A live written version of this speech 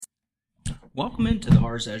Welcome into the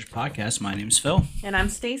Horror's Edge podcast. My name's Phil. And I'm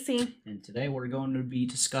Stacy. And today we're going to be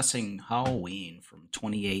discussing Halloween from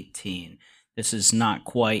 2018. This is not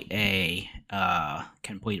quite a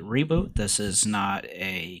complete reboot. This is not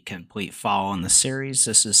a complete follow in the series.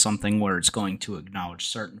 This is something where it's going to acknowledge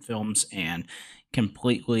certain films and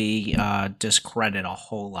completely discredit a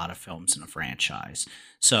whole lot of films in a franchise.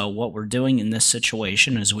 So what we're doing in this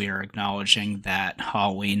situation is we are acknowledging that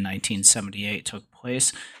Halloween 1978 took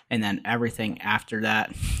place, and then everything after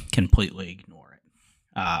that, completely ignore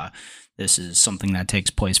it. This is something that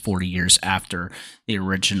takes place 40 years after the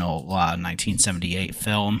original 1978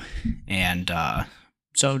 film, and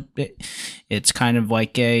so it's kind of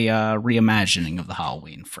like a reimagining of the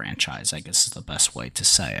Halloween franchise, I guess is the best way to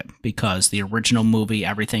say it, because the original movie,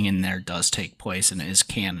 everything in there does take place and is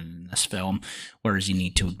canon in this film, whereas you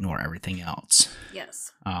need to ignore everything else.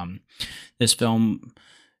 Yes. This film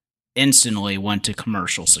instantly went to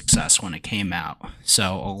commercial success when it came out.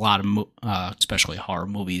 So a lot of, especially horror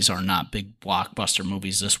movies, are not big blockbuster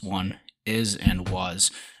movies. This one is and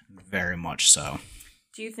was very much so.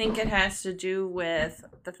 Do you think it has to do with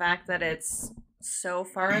the fact that it's so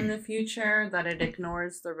far in the future that it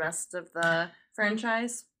ignores the rest of the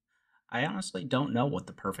franchise? I honestly don't know what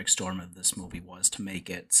the perfect storm of this movie was to make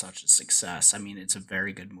it such a success. I mean, it's a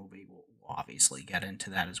very good movie. We'll obviously get into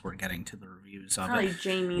that as we're getting to the reviews of Probably it.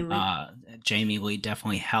 Jamie Lee. Jamie Lee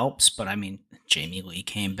definitely helps, but I mean, Jamie Lee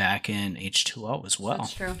came back in H2O as well.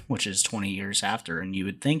 That's true. Which is 20 years after, and you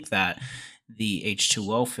would think that the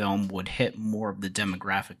H2O film would hit more of the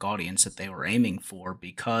demographic audience that they were aiming for,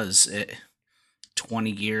 because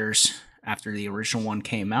 20 years after the original one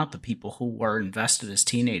came out, the people who were invested as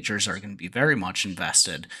teenagers are going to be very much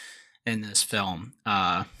invested in this film.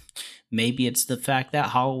 Maybe it's the fact that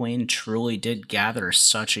Halloween truly did gather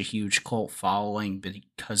such a huge cult following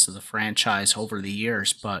because of the franchise over the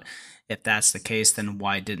years, but if that's the case, then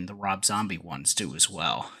why didn't the Rob Zombie ones do as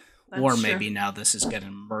well? Or maybe now this is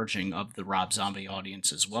getting merging of the Rob Zombie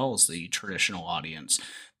audience as well as the traditional audience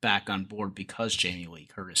back on board because Jamie Lee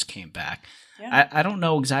Curtis came back. Yeah. I don't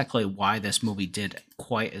know exactly why this movie did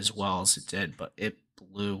quite as well as it did, but it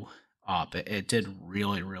blew up. It did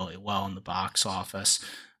really, really well in the box office.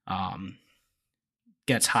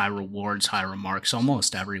 Gets high rewards, high remarks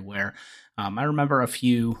almost everywhere. I remember a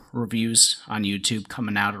few reviews on YouTube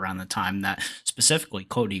coming out around the time that specifically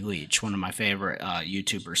Cody Leach, one of my favorite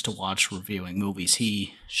YouTubers to watch reviewing movies,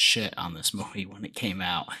 he shit on this movie when it came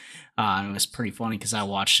out. And it was pretty funny because I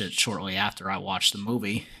watched it shortly after I watched the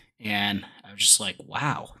movie, and I was just like,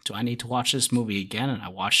 wow, do I need to watch this movie again? And I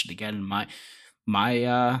watched it again, and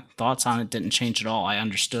my thoughts on it didn't change at all. I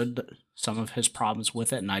understood some of his problems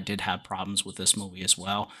with it, and I did have problems with this movie as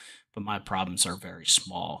well. But my problems are very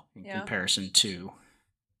small in comparison to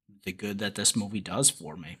the good that this movie does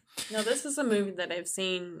for me. No, this is a movie that I've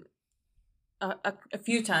seen a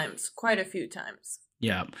few times, quite a few times.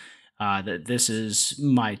 Yeah. This is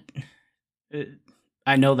my...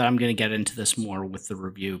 I know that I'm going to get into this more with the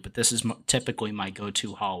review, but this is typically my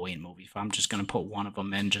go-to Halloween movie. If I'm just going to put one of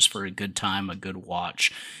them in just for a good time, a good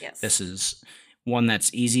watch, this is one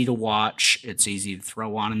that's easy to watch. It's easy to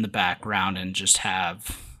throw on in the background and just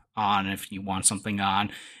have on if you want something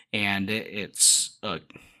on, and it's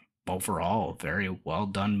overall a very well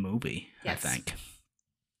done movie. I think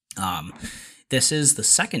this is the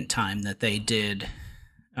second time that they did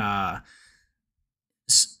a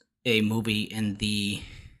movie in the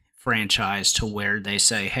franchise to where they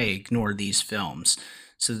say, hey, ignore these films.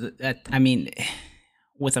 So that I mean,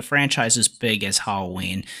 with a franchise as big as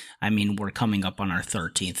Halloween, I mean, we're coming up on our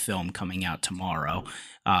 13th film coming out tomorrow.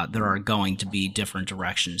 There are going to be different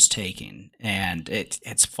directions taken. And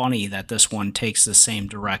it's funny that this one takes the same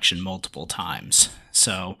direction multiple times.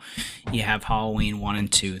 So you have Halloween 1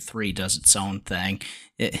 and 2, 3 does its own thing.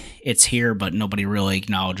 It's here, but nobody really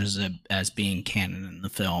acknowledges it as being canon in the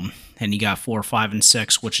film. And you got 4, 5, and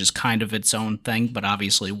 6, which is kind of its own thing, but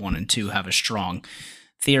obviously 1 and 2 have a strong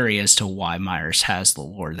theory as to why Myers has the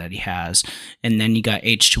lore that he has. And then you got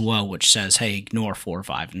H2O, which says, hey, ignore 4,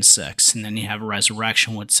 5, and 6. And then you have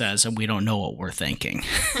Resurrection, which says, we don't know what we're thinking.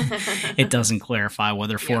 It doesn't clarify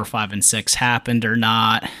whether 4, 5, and 6 happened or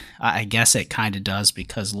not. I guess it kind of does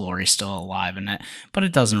because Laurie's still alive in it, but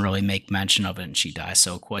it doesn't really make mention of it, and she dies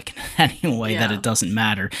so quick anyway that it doesn't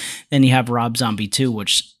matter. Then you have Rob Zombie 2,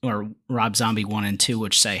 or Rob Zombie 1 and 2,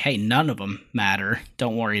 which say, hey, none of them matter.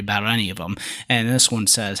 Don't worry about any of them. And this one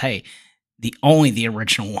says, hey, the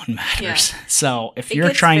original one matters. Yeah. So if It you're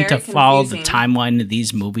gets trying to very follow the confusing. timeline of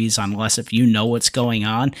these movies, unless if you know what's going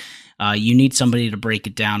on, you need somebody to break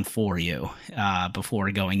it down for you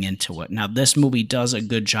before going into it. Now, this movie does a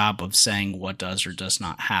good job of saying what does or does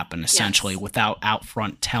not happen, essentially, Yes. without out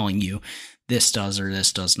front telling you this does or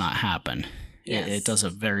this does not happen. Yes. It does a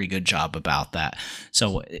very good job about that.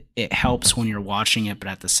 So it helps when you're watching it, but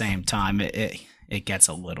at the same time, it gets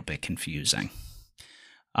a little bit confusing.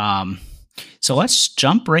 So let's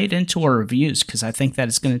jump right into our reviews, because I think that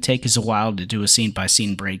it's going to take us a while to do a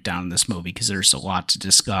scene-by-scene breakdown of this movie, because there's a lot to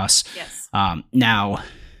discuss. Yes. Now,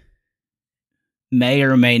 may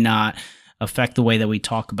or may not affect the way that we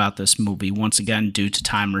talk about this movie. Once again, due to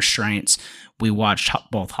time restraints, we watched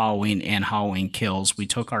both Halloween and Halloween Kills. We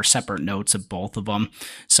took our separate notes of both of them.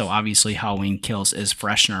 So obviously Halloween Kills is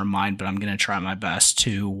fresh in our mind, but I'm going to try my best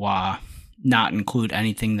to not include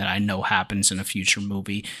anything that I know happens in a future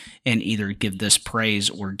movie and either give this praise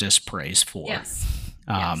or dispraise for. Yes.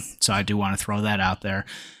 So I do want to throw that out there.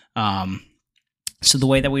 So the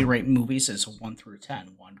way that we rate movies is 1 through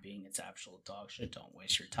 10. 1 being it's absolute dog shit, don't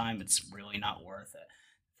waste your time, it's really not worth it.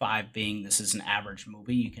 5 being this is an average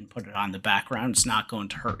movie, you can put it on the background, it's not going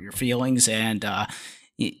to hurt your feelings, and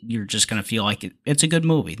you're just going to feel like it's a good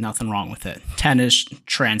movie, nothing wrong with it. 10 is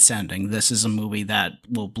transcending. This is a movie that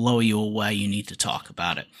will blow you away, you need to talk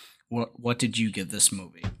about it. What did you give this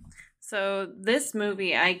movie? So this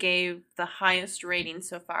movie, I gave the highest rating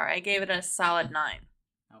so far. I gave it a solid 9.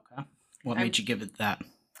 Okay. What made you give it that?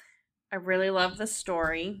 I really love the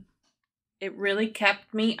story. It really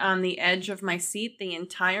kept me on the edge of my seat the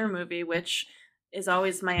entire movie, which is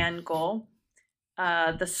always my end goal.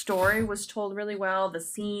 The story was told really well. The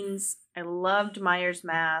scenes, I loved Myers'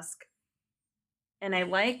 mask. And I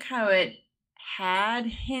like how it had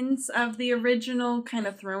hints of the original kind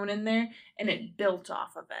of thrown in there, and it built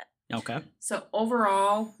off of it. Okay. So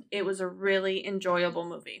overall, it was a really enjoyable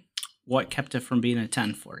movie. What kept it from being a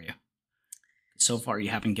 10 for you? So far, you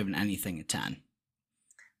haven't given anything a 10.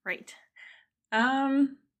 Right.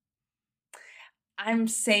 I'm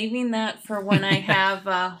saving that for when I have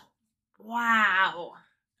a wow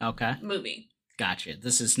movie. Gotcha.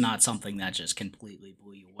 This is not something that just completely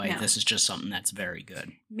blew you away. No. This is just something that's very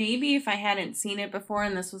good. Maybe if I hadn't seen it before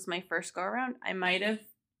and this was my first go around, I might have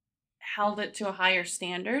held it to a higher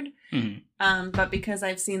standard. Mm-hmm. But because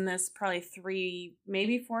I've seen this probably 3,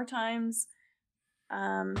 maybe 4 times,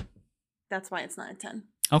 that's why it's not a 10.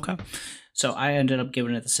 Okay. So I ended up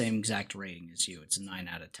giving it the same exact rating as you. It's a 9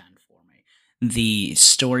 out of 10 for me. The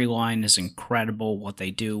storyline is incredible. What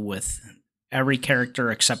they do with every character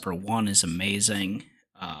except for one is amazing.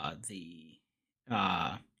 The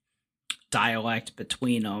dialect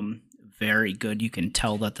between them, very good. You can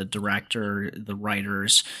tell that the director, the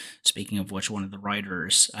writers, speaking of which, one of the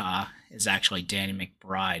writers is actually Danny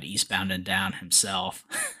McBride, Eastbound and Down himself,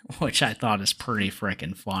 which I thought is pretty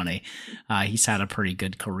freaking funny. He's had a pretty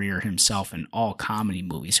good career himself in all comedy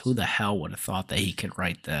movies. Who the hell would have thought that he could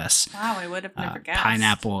write this? Wow, I would have never guessed.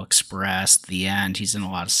 Pineapple Express, The End. He's in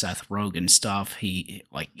a lot of Seth Rogen stuff. He,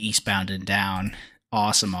 like, Eastbound and Down.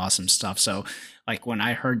 Awesome stuff. So, like, when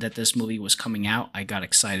I heard that this movie was coming out, I got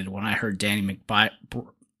excited. When I heard Danny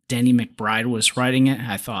McBride was writing it,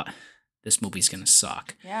 I thought, this movie's going to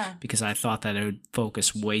suck. Yeah. Because I thought that it would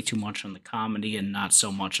focus way too much on the comedy and not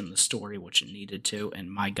so much on the story, which it needed to. And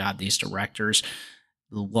my God, these directors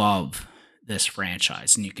love this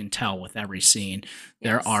franchise, and you can tell with every scene.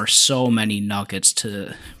 There are so many nuggets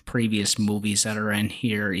to previous movies that are in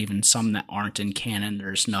here, even some that aren't in canon.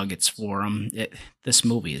 There's nuggets for them. This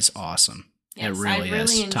movie is awesome. Yes, it really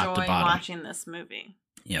is, top to enjoy bottom. Watching this movie.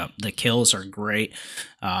 Yeah, the kills are great.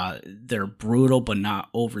 They're brutal, but not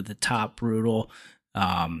over the top brutal.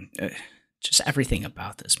 Just everything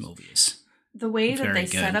about this movie is the way that they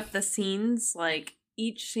good. set up the scenes, like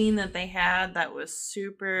each scene that they had that was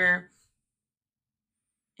super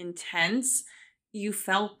intense, you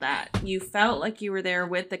felt that. You felt like you were there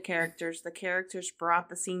with the characters. The characters brought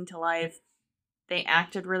the scene to life. They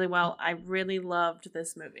acted really well. I really loved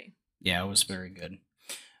this movie. Yeah, it was very good.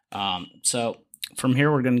 So from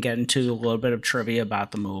here, we're going to get into a little bit of trivia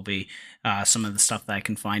about the movie. Some of the stuff that I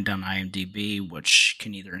can find on IMDb, which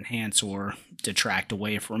can either enhance or detract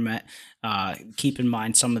away from it. Keep in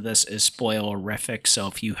mind, some of this is spoilerific, so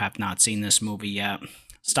if you have not seen this movie yet,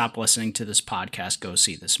 stop listening to this podcast, go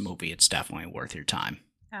see this movie. It's definitely worth your time.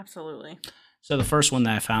 Absolutely. So the first one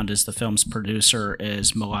that I found is the film's producer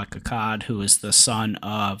is Malek Akkad, who is the son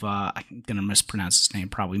of, I'm going to mispronounce his name,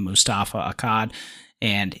 probably Mustafa Akkad.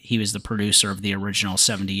 and he was the producer of the original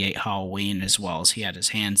 78 Halloween, as well as he had his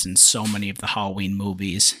hands in so many of the Halloween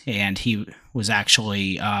movies, and he was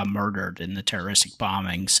actually murdered in the terroristic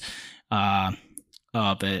bombings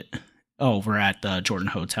of it over at the Jordan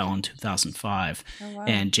Hotel in 2005. Oh, wow.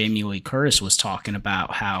 And Jamie Lee Curtis was talking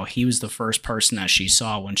about how he was the first person that she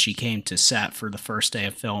saw when she came to set for the first day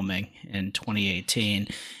of filming in 2018.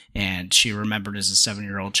 And she remembered as a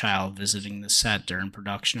 7-year-old child visiting the set during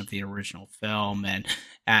production of the original film and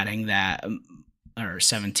adding that, or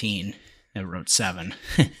 17, I wrote 7.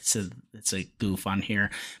 It's a goof on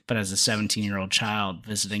here. But as a 17-year-old child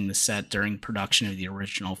visiting the set during production of the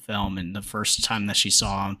original film, and the first time that she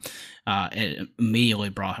saw him, it immediately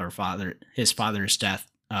brought his father's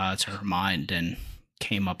death to her mind and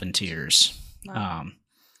came up in tears. Wow.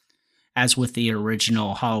 As with the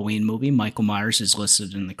original Halloween movie, Michael Myers is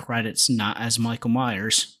listed in the credits not as Michael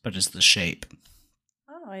Myers, but as the Shape.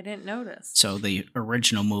 Oh, I didn't notice. So the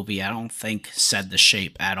original movie, I don't think, said the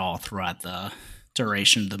Shape at all throughout the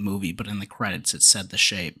duration of the movie, but in the credits it said the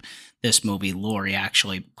Shape. This movie, Laurie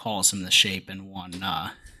actually calls him the Shape in one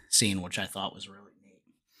scene, which I thought was really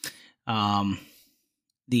neat.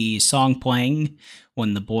 The song playing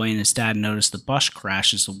when the boy and his dad notice the bus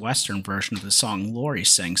crash is a Western version of the song Laurie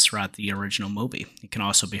sings throughout the original movie. It can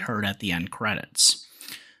also be heard at the end credits.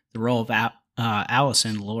 The role of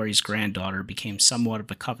Allison, Laurie's granddaughter, became somewhat of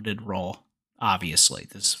a coveted role. Obviously,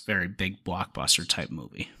 this is a very big blockbuster type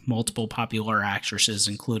movie. Multiple popular actresses,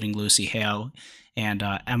 including Lucy Hale and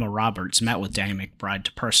Emma Roberts, met with Danny McBride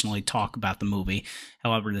to personally talk about the movie.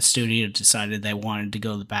 However, the studio decided they wanted to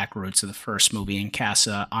go the back roads of the first movie and cast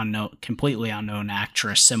a completely unknown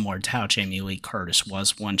actress similar to how Jamie Lee Curtis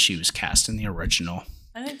was when she was cast in the original.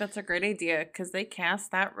 I think that's a great idea because they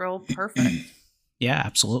cast that role perfect. Yeah,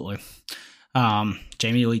 absolutely.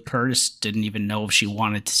 Jamie Lee Curtis didn't even know if she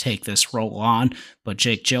wanted to take this role on, but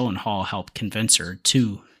Jake Gyllenhaal helped convince her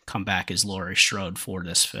to come back as Laurie Strode for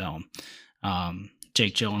this film.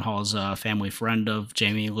 Jake Gyllenhaal is a family friend of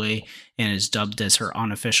Jamie Lee and is dubbed as her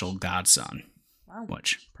unofficial godson. Wow.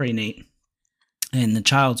 Which, pretty neat. In the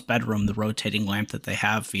child's bedroom, the rotating lamp that they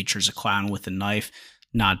have features a clown with a knife,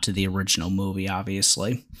 nod to the original movie,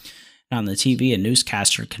 obviously. On the TV, a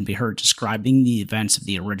newscaster can be heard describing the events of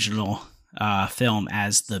the original film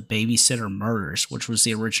as The Babysitter Murders, which was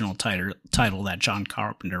the original title that John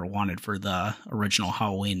Carpenter wanted for the original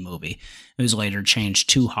Halloween movie. It was later changed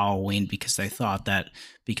to Halloween because they thought that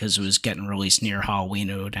because it was getting released near Halloween,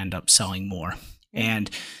 it would end up selling more. And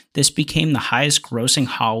this became the highest grossing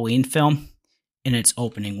Halloween film in its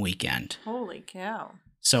opening weekend. Holy cow.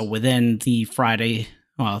 So within the Friday,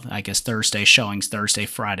 well, I guess Thursday showings, Thursday,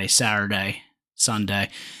 Friday, Saturday, Sunday,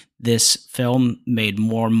 this film made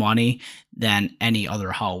more money than any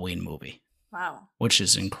other Halloween movie. Wow. Which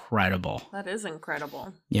is incredible. That is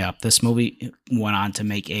incredible. Yeah, this movie went on to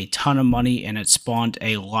make a ton of money, and it spawned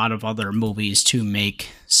a lot of other movies to make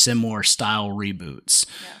similar style reboots.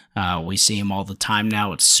 Yeah. We see them all the time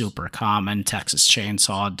now. It's super common. Texas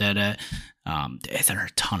Chainsaw did it. There are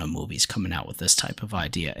a ton of movies coming out with this type of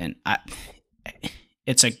idea, and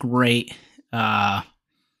it's a great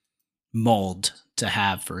mold to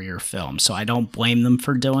have for your film. So I don't blame them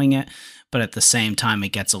for doing it, but at the same time, it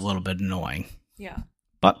gets a little bit annoying. Yeah.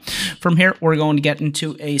 But from here, we're going to get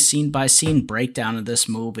into a scene-by-scene breakdown of this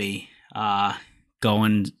movie,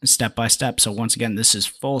 going step by step. So once again, this is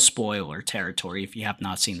full spoiler territory. If you have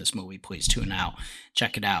not seen this movie, please tune out,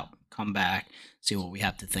 check it out, come back, see what we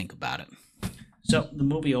have to think about it. So the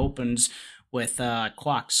movie opens with a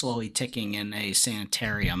clock slowly ticking in a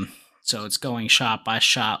sanitarium. So it's going shot by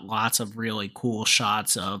shot, lots of really cool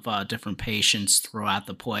shots of different patients throughout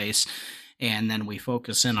the place. And then we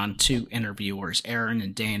focus in on two interviewers, Aaron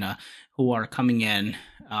and Dana, who are coming in.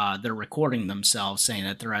 They're recording themselves saying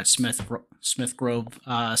that they're at Smith Grove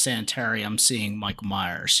Sanitarium seeing Michael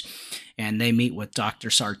Myers. And they meet with Dr.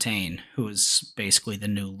 Sartain, who is basically the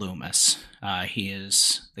new Loomis. He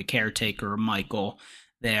is the caretaker of Michael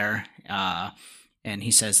there. And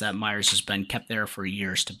he says that Myers has been kept there for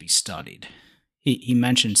years to be studied. He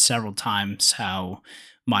mentioned several times how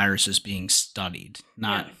Myers is being studied.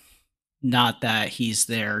 Not that he's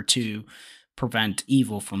there to prevent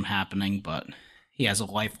evil from happening, but he has a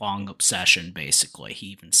lifelong obsession, basically. He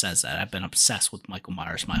even says that. I've been obsessed with Michael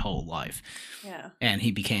Myers my whole life. Yeah. And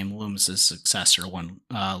he became Loomis's successor when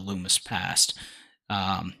Loomis passed.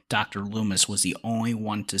 Dr. Loomis was the only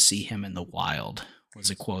one to see him in the wild,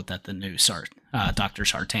 was a quote that the new Dr.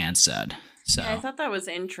 Sartain said. So yeah, I thought that was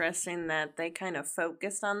interesting that they kind of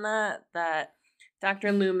focused on that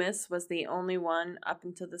Dr. Loomis was the only one up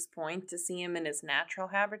until this point to see him in his natural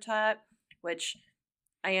habitat, which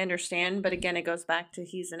I understand, but again, it goes back to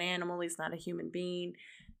he's an animal, he's not a human being.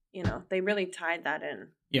 They really tied that in.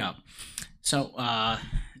 Yeah. So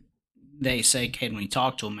they say, Kate, when you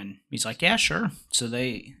talk to him, and he's like, yeah, sure. So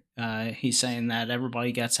he's saying that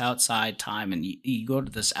everybody gets outside time, and you go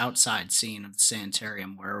to this outside scene of the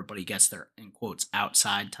sanitarium where everybody gets their, in quotes,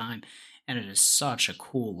 outside time. And it is such a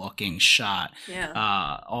cool looking shot.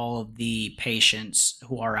 Yeah. All of the patients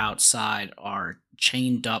who are outside are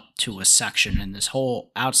chained up to a section, and this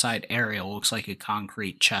whole outside area looks like a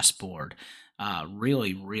concrete chessboard.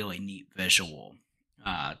 Really, really neat visual.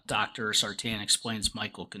 Dr. Sartan explains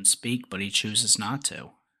Michael can speak, but he chooses not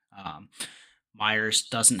to. Myers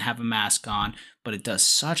doesn't have a mask on, but it does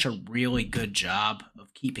such a really good job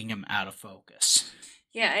of keeping him out of focus.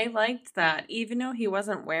 Yeah, I liked that. Even though he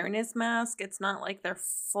wasn't wearing his mask, it's not like they're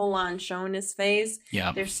full on showing his face.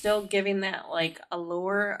 Yeah. They're still giving that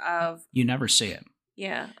allure of... You never see it.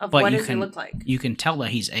 Yeah, of what does he look like. You can tell that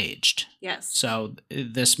he's aged. Yes. So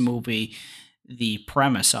this movie, the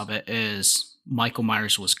premise of it is Michael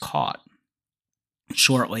Myers was caught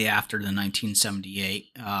shortly after the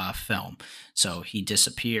 1978 film. So he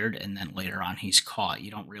disappeared, and then later on he's caught. You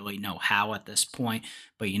don't really know how at this point,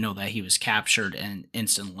 but you know that he was captured and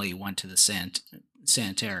instantly went to the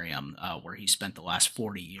sanitarium where he spent the last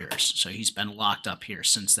 40 years. So he's been locked up here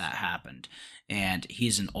since that happened. And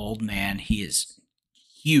he's an old man. He is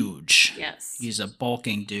huge. Yes. He's a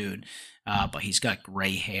bulking dude. But he's got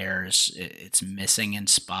gray hairs. It's missing in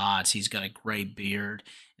spots. He's got a gray beard.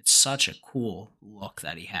 It's such a cool look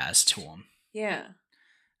that he has to him. Yeah.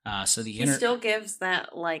 So he still gives that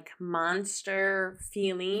monster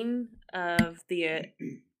feeling of the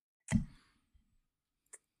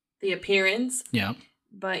appearance. Yeah.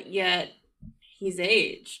 But yet he's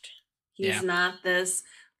aged. He's not this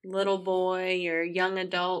little boy or young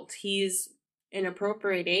adult. He's an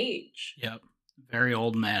appropriate age. Yep. Very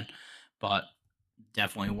old man, but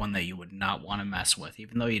definitely one that you would not want to mess with.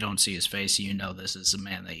 Even though you don't see his face, you know this is a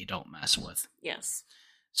man that you don't mess with. Yes.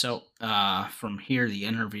 So from here, the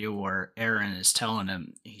interview where Aaron is telling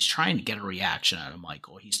him, he's trying to get a reaction out of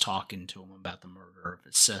Michael. He's talking to him about the murder of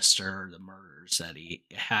his sister, the murders that he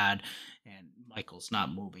had, and Michael's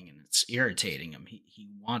not moving, and it's irritating him. He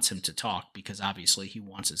wants him to talk because obviously he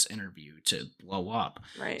wants his interview to blow up.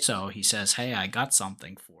 Right. So he says, hey, I got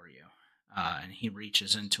something for you. And he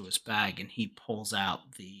reaches into his bag and he pulls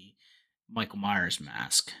out the Michael Myers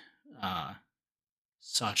mask.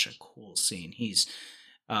 Such a cool scene. He's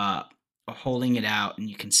holding it out, and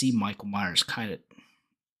you can see Michael Myers kind of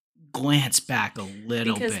glance back a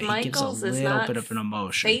little bit. He gives a little bit of an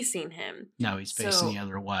emotion. Facing him. No, he's facing the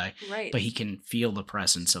other way. Right. But he can feel the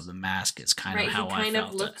presence of the mask. It's kind of how I felt. He kind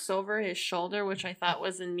of looks over his shoulder, which I thought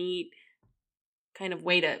was a neat kind of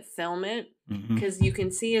way to film it, because you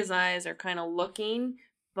can see his eyes are kind of looking,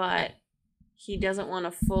 but he doesn't want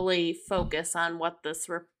to fully focus on what this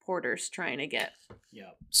reporter's trying to get.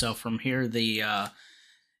 Yeah. So from here, the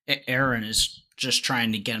Aaron is just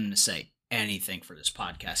trying to get him to say anything for this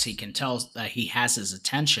podcast. He can tell that he has his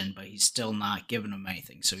attention, but he's still not giving him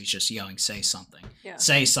anything. So he's just yelling, say something. Yeah.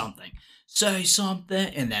 Say something. Say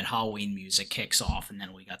something. And then Halloween music kicks off, and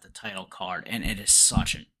then we got the title card. And it is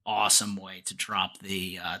such an awesome way to drop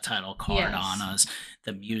the title card on us.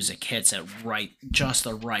 The music hits at just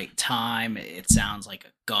the right time. It sounds like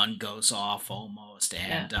a gun goes off almost.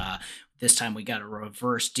 And this time we got a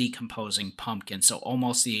reverse decomposing pumpkin. So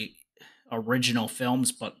almost the original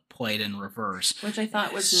films, but played in reverse. Which I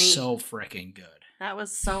thought was neat. So freaking good. That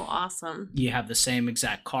was so awesome. You have the same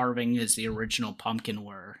exact carving as the original pumpkin,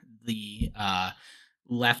 where the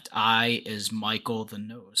left eye is Michael, the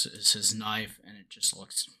nose is his knife, and it just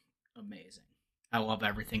looks amazing. I love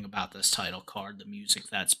everything about this title card. The music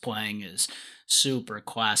that's playing is super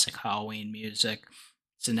classic Halloween music.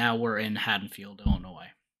 So now we're in Haddonfield, Illinois.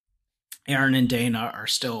 Aaron and Dana are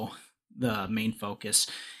still the main focus,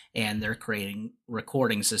 and they're creating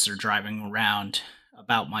recordings as they're driving around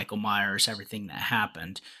about Michael Myers, everything that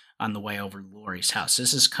happened on the way over to Laurie's house.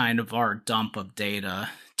 This is kind of our dump of data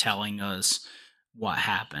telling us what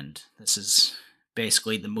happened. This is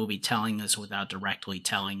basically the movie telling us without directly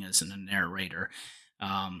telling us in a narrator.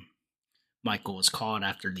 Michael was caught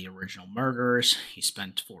after the original murders. He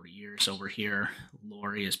spent 40 years over here.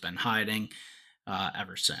 Laurie has been hiding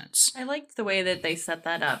ever since. I liked the way that they set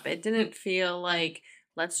that up. It didn't feel like,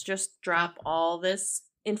 let's just drop all this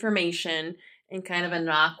information in kind of an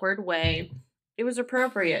awkward way. It was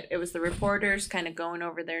appropriate. It was the reporters kind of going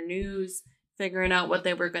over their news, figuring out what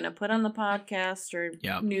they were going to put on the podcast or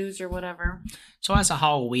news or whatever. So as a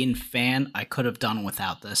Halloween fan, I could have done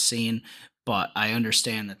without this scene, But I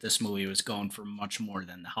understand that this movie was going for much more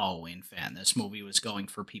than the Halloween fan. This movie was going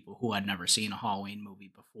for people who had never seen a Halloween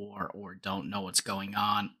movie before, or don't know what's going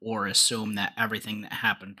on, or assume that everything that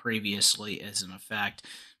happened previously is in effect.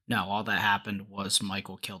 No, all that happened was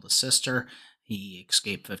Michael killed his sister. He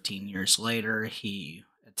escaped 15 years later. He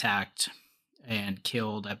attacked and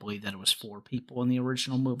killed, I believe that it was 4 people in the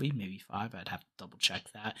original movie, maybe 5. I'd have to double check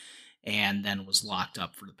that. And then was locked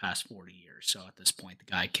up for the past 40 years. So at this point, the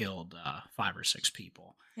guy killed 5 or 6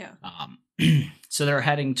 people. Yeah. So they're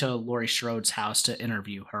heading to Laurie Strode's house to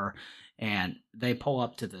interview her. And they pull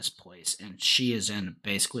up to this place, and she is in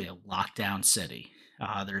basically a lockdown city.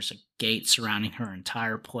 There's a gate surrounding her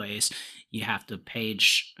entire place. You have to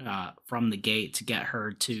page from the gate to get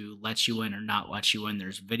her to let you in or not let you in.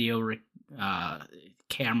 There's video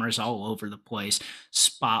cameras all over the place,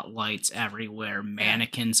 spotlights everywhere,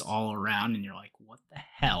 mannequins all around, and you're like, what the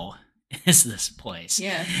hell is this place?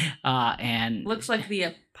 Yeah. And looks like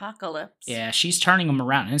the apocalypse. Yeah, she's turning them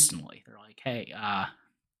around instantly. They're like, hey,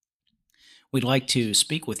 we'd like to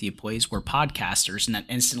speak with you, please. We're podcasters. And then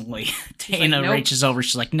instantly Dana like, nope. reaches over.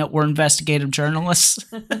 She's like, no, we're investigative journalists.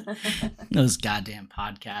 Those goddamn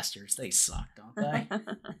podcasters, they suck, don't they?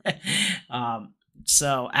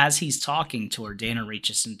 So as he's talking to her, Dana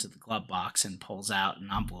reaches into the glove box and pulls out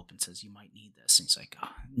an envelope and says, you might need this. And he's like, oh,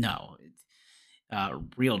 no,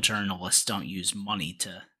 real journalists don't use money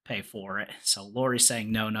to pay for it. So Laurie's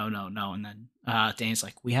saying, no. And then Dana's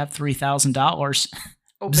like, we have $3,000.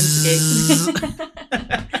 Opens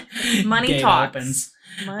gate. Money Gate talks. Opens.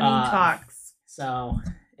 Money talks. So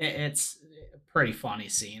it's a pretty funny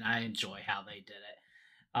scene. I enjoy how they did it.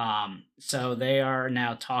 So they are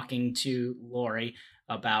now talking to Laurie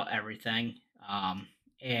about everything.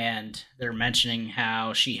 And they're mentioning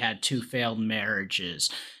how she had 2 failed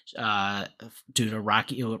marriages due to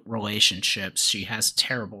rocky relationships. She has a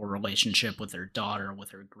terrible relationship with her daughter,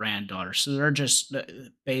 with her granddaughter. So they're just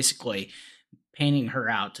basically painting her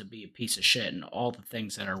out to be a piece of shit and all the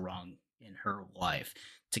things that are wrong in her life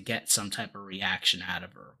to get some type of reaction out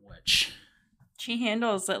of her, which... She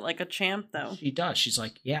handles it like a champ, though. She does. She's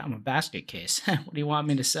like, yeah, I'm a basket case. What do you want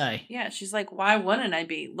me to say? Yeah, she's like, why wouldn't I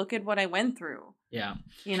be? Look at what I went through. Yeah.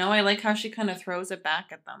 You know, I like how she kind of throws it back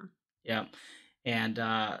at them. Yeah. And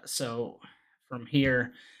so from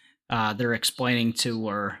here, they're explaining to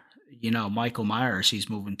her, Michael Myers, he's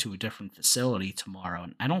moving to a different facility tomorrow.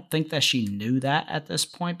 And I don't think that she knew that at this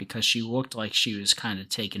point because she looked like she was kind of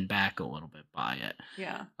taken back a little bit by it.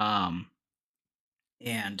 Yeah.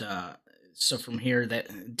 So from here,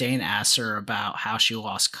 that Dane asks her about how she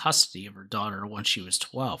lost custody of her daughter when she was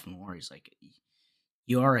 12. And Laurie's like,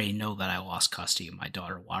 you already know that I lost custody of my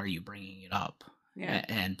daughter. Why are you bringing it up? Yeah.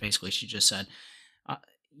 And basically she just said,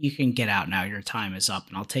 you can get out now. Your time is up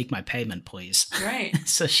and I'll take my payment, please. Right.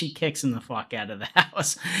 So she kicks him the fuck out of the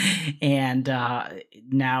house. And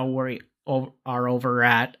now we are over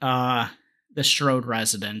at the Strode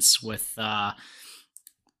residence with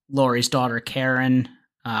Laurie's daughter, Karen,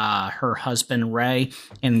 her husband Ray,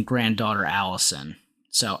 and granddaughter Allison.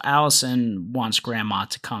 So Allison wants grandma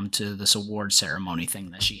to come to this award ceremony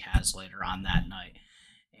thing that she has later on that night.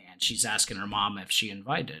 And she's asking her mom if she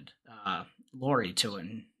invited Laurie to it.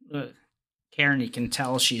 And, Karen, you can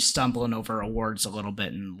tell she's stumbling over her words a little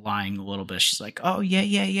bit and lying a little bit. She's like, oh,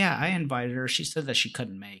 yeah, I invited her. She said that she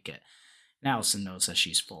couldn't make it. And Allison knows that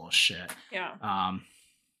she's full of shit. Yeah.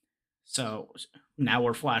 So now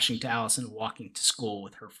we're flashing to Allison walking to school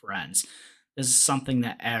with her friends. This is something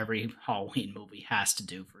that every Halloween movie has to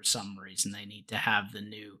do for some reason. They need to have the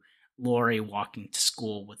new Laurie walking to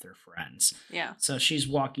school with her friends. Yeah. So she's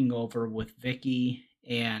walking over with Vicky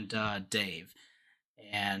and Dave.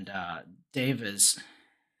 And Dave is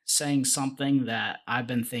saying something that I've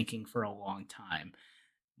been thinking for a long time.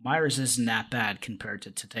 Myers isn't that bad compared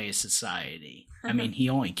to today's society. I mean, he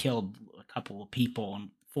only killed a couple of people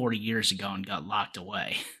 40 years ago and got locked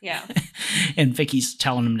away. Yeah. And Vicky's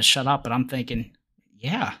telling him to shut up, and I'm thinking,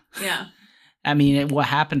 yeah. Yeah. I mean, what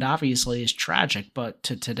happened obviously is tragic, but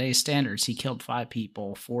to today's standards, he killed 5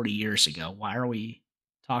 people 40 years ago. Why are we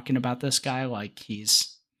talking about this guy like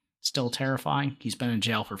he's still terrifying? He's been in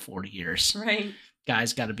jail for 40 years. Right.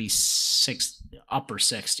 Guy's got to be upper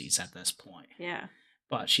 60s at this point. Yeah.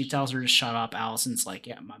 But she tells her to shut up. Allison's like,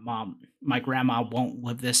 yeah, my grandma won't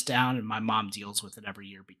live this down, and my mom deals with it every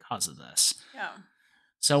year because of this. Yeah.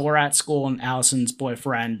 So we're at school, and Allison's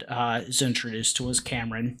boyfriend is introduced to us,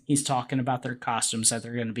 Cameron. He's talking about their costumes that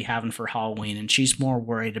they're going to be having for Halloween, and she's more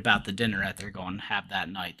worried about the dinner that they're going to have that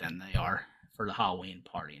night than they are for the Halloween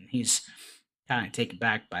party. And he's kind of taken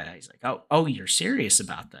back by that. He's like, oh, you're serious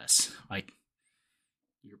about this? Like,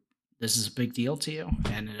 this is a big deal to you,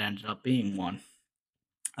 and it ended up being one.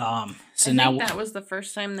 So I now think that was the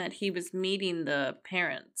first time that he was meeting the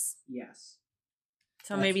parents. yes,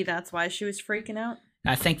 So maybe that's why she was freaking out.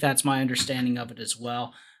 I think that's my understanding of it as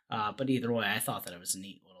well. But either way, I thought that it was a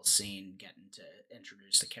neat little scene getting to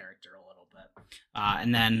introduce the character a little bit.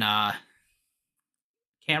 And then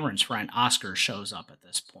Cameron's friend Oscar shows up at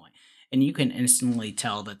this point, and you can instantly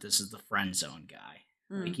tell that this is the friend zone guy.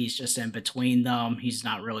 Like, he's just in between them. He's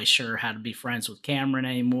not really sure how to be friends with Cameron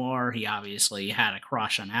anymore. He obviously had a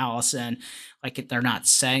crush on Allison. Like, they're not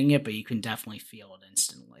saying it, but you can definitely feel it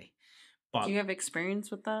instantly. But, do you have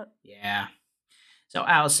experience with that? Yeah. So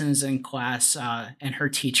Allison's in class, and her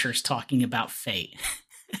teacher's talking about fate.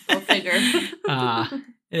 Go figure.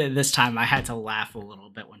 This time I had to laugh a little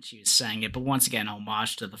bit when she was saying it, but once again,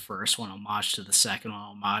 homage to the first one, homage to the second one,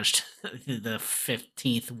 homage to the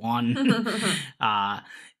 15th one.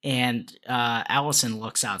 And Allison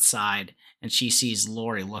looks outside, and she sees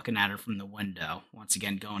Laurie looking at her from the window, once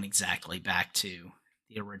again going exactly back to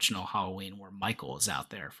the original Halloween where Michael is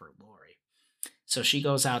out there for Laurie. So she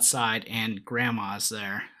goes outside, and Grandma's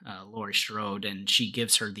there, Laurie Strode, and she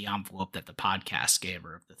gives her the envelope that the podcast gave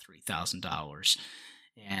her of the $3,000.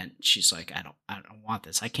 And she's like, I don't want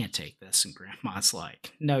this. I can't take this. And Grandma's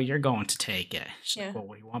like, no, you're going to take it. She's like, well,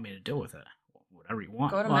 what do you want me to do with it? Well, whatever you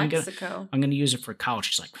want. Go to Mexico. I'm going to use it for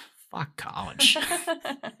college. She's like, fuck college.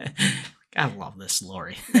 I love this,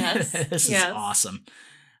 Laurie. Yes. This is awesome.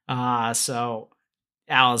 So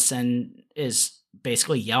Allison is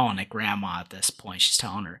basically yelling at Grandma at this point. She's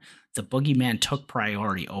telling her, the boogeyman took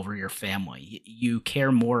priority over your family. You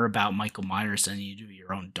care more about Michael Myers than you do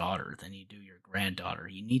your own daughter, than you do your granddaughter.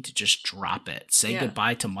 You need to just drop it. Say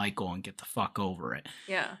goodbye to Michael and get the fuck over it.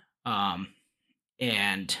 Yeah.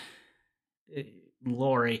 And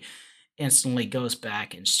Laurie instantly goes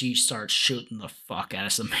back and she starts shooting the fuck out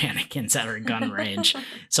of some mannequins at her gun range.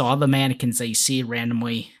 So all the mannequins that you see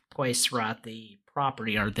randomly placed throughout the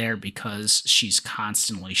property are there because she's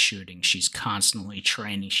constantly shooting, she's constantly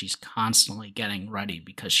training, she's constantly getting ready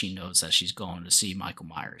because she knows that she's going to see Michael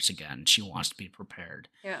Myers again. She wants to be prepared.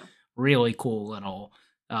 Yeah. Really cool little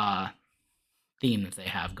theme that they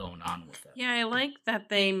have going on with it. Yeah, I like that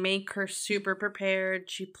they make her super prepared.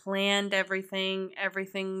 She planned everything.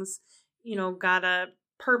 Everything's, got a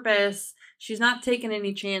purpose. She's not taking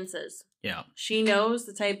any chances. Yeah. She knows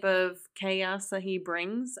the type of chaos that he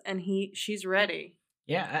brings, and she's ready.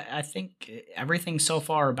 Yeah, I think everything so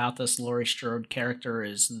far about this Laurie Strode character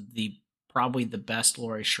is probably the best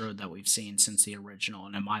Laurie Strode that we've seen since the original,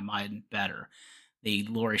 and in my mind, better. The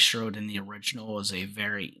Laurie Strode in the original was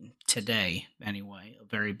today anyway, a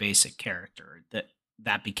very basic character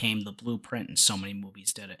that became the blueprint, and so many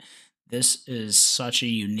movies did it. This is such a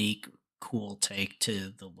unique, cool take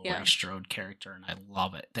to the Laurie Strode character, and I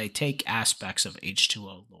love it. They take aspects of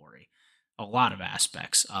H2O Laurie, a lot of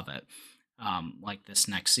aspects of it, like this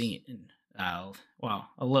next scene. A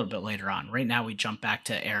little bit later on. Right now, we jump back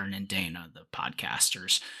to Aaron and Dana, the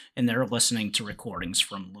podcasters, and they're listening to recordings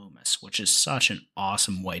from Loomis, which is such an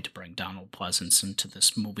awesome way to bring Donald Pleasence into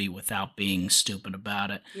this movie without being stupid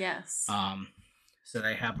about it. Yes. So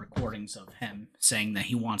they have recordings of him saying that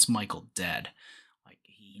he wants Michael dead. Like,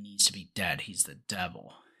 he needs to be dead. He's the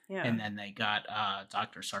devil. Yeah. And then they got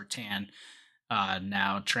Dr. Sartan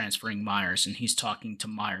now transferring Myers, and he's talking to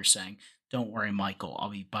Myers saying, don't worry, Michael, I'll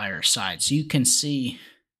be by your side. So you can see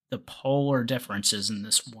the polar differences in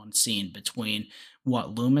this one scene between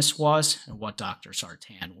what Loomis was and what Dr.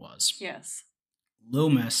 Sartan was. Yes.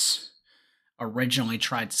 Loomis originally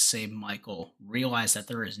tried to save Michael, realized that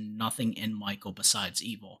there is nothing in Michael besides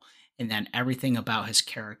evil, and then everything about his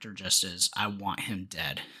character just is, I want him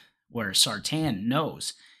dead. Whereas Sartan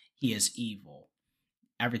knows he is evil.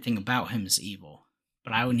 Everything about him is evil,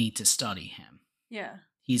 but I would need to study him. Yeah.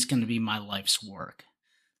 He's going to be my life's work.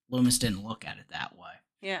 Loomis didn't look at it that way.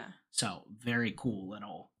 Yeah. So, very cool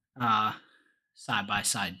little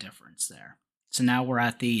side-by-side difference there. So now we're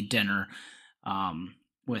at the dinner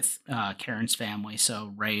with Karen's family.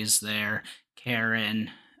 So Ray's there,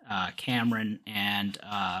 Karen, Cameron, and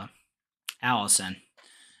Allison.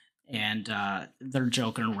 And they're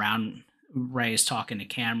joking around. Ray's talking to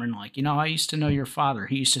Cameron like, I used to know your father.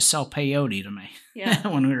 He used to sell peyote to me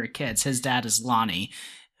when we were kids. His dad is Lonnie,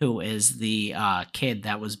 who is the kid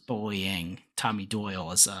that was bullying Tommy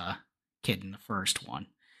Doyle as a kid in the first one,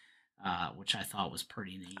 which I thought was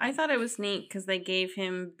pretty neat. I thought it was neat because they gave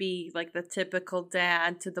him be like the typical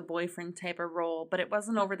dad to the boyfriend type of role, but it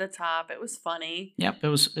wasn't over the top. It was funny. Yep, it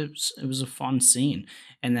was a fun scene.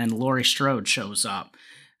 And then Laurie Strode shows up.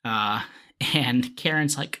 And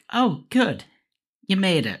Karen's like, oh, good. You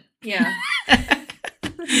made it. Yeah.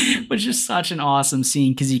 which is such an awesome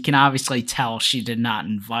scene because you can obviously tell she did not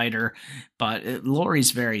invite her. But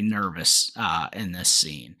Lori's very nervous in this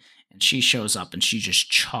scene. And she shows up and she just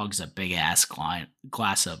chugs a big ass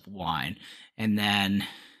glass of wine. And then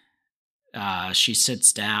she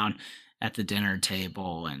sits down at the dinner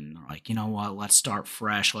table and like, you know what, let's start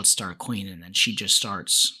fresh, let's start clean. And then she just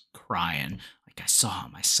starts crying. Like, I saw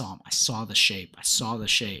him, I saw the shape, I saw the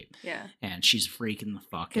shape. Yeah. And she's freaking the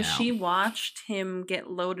fuck out. Because she watched him get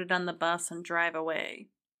loaded on the bus and drive away.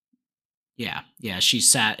 Yeah, she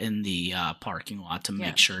sat in the parking lot to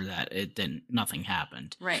make sure that nothing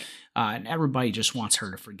happened. Right. And everybody just wants her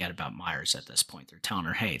to forget about Myers at this point. They're telling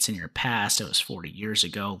her, hey, it's in your past. It was 40 years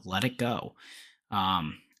ago. Let it go.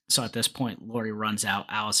 So at this point, Lori runs out.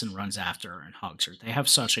 Allison runs after her and hugs her. They have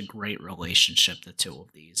such a great relationship, the two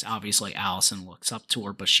of these. Obviously, Allison looks up to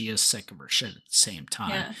her, but she is sick of her shit at the same time.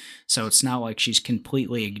 Yeah. So it's not like she's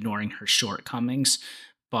completely ignoring her shortcomings,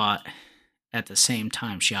 but at the same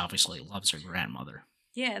time, she obviously loves her grandmother.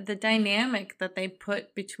 Yeah, the dynamic that they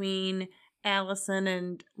put between Allison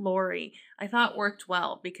and Lori, I thought worked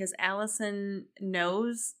well because Allison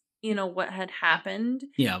knows, what had happened.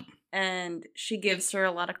 Yeah. And she gives her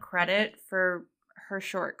a lot of credit for her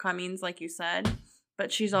shortcomings, like you said.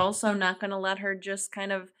 But she's also not going to let her just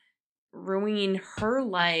kind of ruin her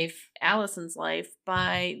life, Allison's life,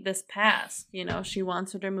 by this past. She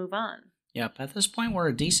wants her to move on. Yep, at this point, we're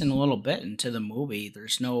a decent little bit into the movie.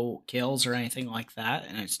 There's no kills or anything like that,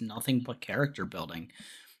 and it's nothing but character building.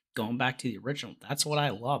 Going back to the original, that's what I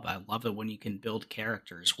love. I love it when you can build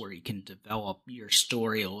characters, where you can develop your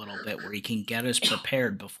story a little bit, where you can get us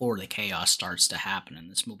prepared before the chaos starts to happen, and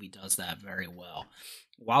this movie does that very well.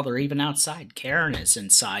 While they're even outside, Karen is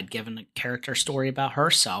inside giving a character story about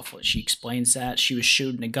herself. She explains that she was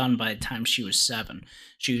shooting a gun by the time she was 7.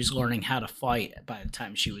 She was learning how to fight by the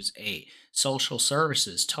time she was 8. Social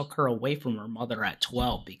services took her away from her mother at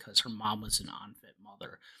 12 because her mom was an unfit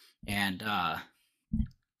mother. And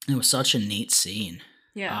it was such a neat scene.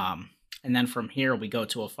 Yeah. And then from here, we go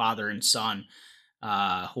to a father and son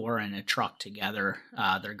who are in a truck together.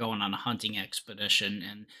 They're going on a hunting expedition,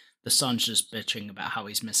 and the son's just bitching about how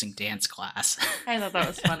he's missing dance class. I thought that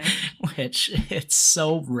was funny. Which, it's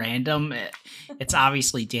so random. It's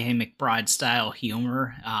obviously Danny McBride style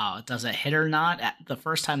humor. Does it hit or not? The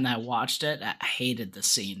first time that I watched it, I hated the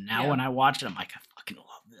scene. Now when I watch it, I'm like, I fucking love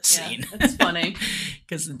this scene. It's funny.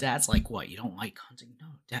 Because the dad's like, what, you don't like hunting? No,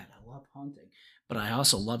 Dad, I love hunting. But I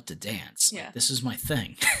also love to dance. Yeah. Like, this is my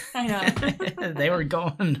thing. I know. They were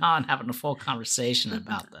going on having a full conversation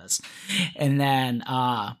about this. And then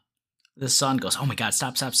the son goes, oh my God,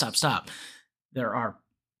 stop. There are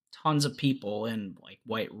tons of people in like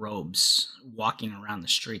white robes walking around the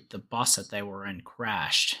street. The bus that they were in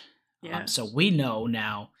crashed. Yeah. So we know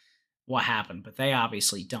now what happened, but they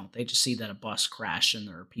obviously don't. They just see that a bus crashed and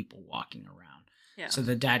there are people walking around. Yeah. So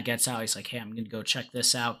the dad gets out. He's like, hey, I'm going to go check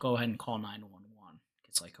this out. Go ahead and call 911.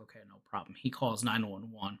 It's like, okay, no problem. He calls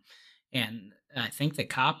 911. And I think the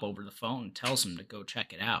cop over the phone tells him to go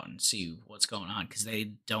check it out and see what's going on, because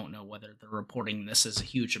they don't know whether they're reporting this as a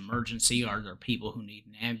huge emergency. Are there people who need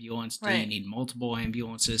an ambulance? Do you need multiple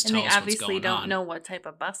ambulances? And Tell they us obviously what's going don't on. know what type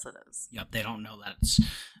of bus it is. Yep, they don't know that it's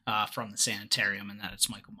from the sanitarium and that it's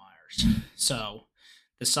Michael Myers. So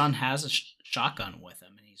the son has a shotgun with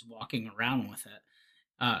him, and he's walking around with it.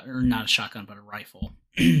 Or not a shotgun, but a rifle,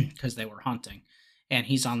 because they were hunting. And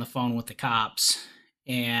he's on the phone with the cops,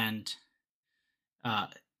 and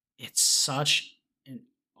it's such an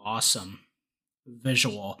awesome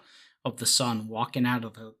visual of the son walking out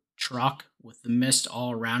of the truck with the mist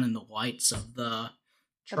all around and the lights of the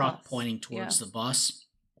truck pointing towards the bus.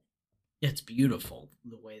 It's beautiful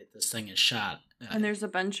the way that this thing is shot. And there's a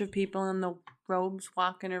bunch of people in the robes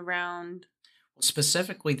walking around.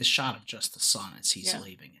 Specifically, the shot of just the son as he's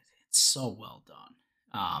leaving. It's so well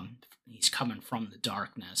done. He's coming from the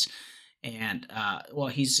darkness. And while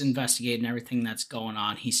he's investigating everything that's going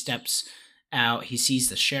on, he steps out. He sees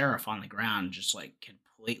the sheriff on the ground, just like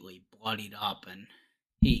completely bloodied up. And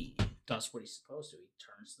he does what he's supposed to. He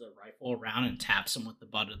turns the rifle around and taps him with the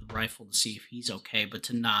butt of the rifle to see if he's okay, but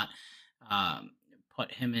to not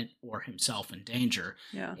put him or himself in danger.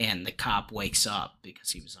 Yeah. And the cop wakes up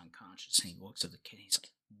because he was unconscious, and he looks at the kid. And he's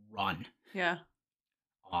like, "Run!" Yeah.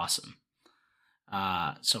 Awesome.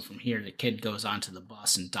 So from here, the kid goes onto the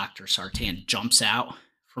bus, and Dr. Sartan jumps out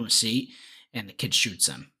from a seat, and the kid shoots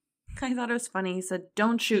him. I thought it was funny. He said,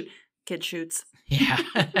 "Don't shoot." Kid shoots. Yeah.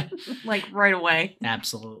 Like right away.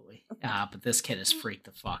 Absolutely. But this kid is freaked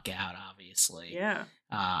the fuck out, obviously. Yeah.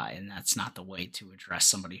 And that's not the way to address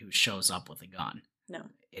somebody who shows up with a gun. No.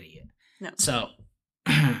 Idiot. No. So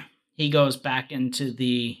he goes back into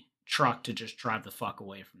the truck to just drive the fuck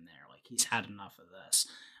away from there. Like, he's had enough of this.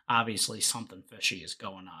 Obviously, something fishy is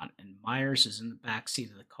going on. And Myers is in the back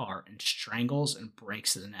seat of the car and strangles and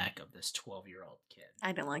breaks the neck of this 12-year-old kid.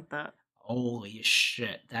 I didn't like that. Holy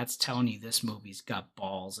shit. That's telling you this movie's got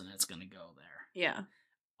balls and it's going to go there. Yeah.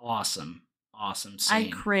 Awesome scene. I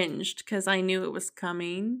cringed because I knew it was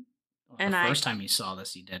coming. Well, and the first time you saw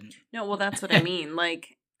this, you didn't. No, well, that's what I mean.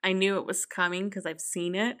 Like, I knew it was coming because I've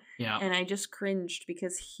seen it. Yeah. And I just cringed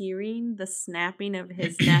because hearing the snapping of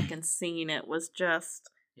his neck and seeing it was just...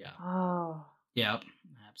 Yeah. Oh. Yep.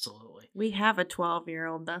 Absolutely. We have a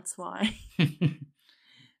 12-year-old. That's why.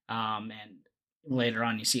 And later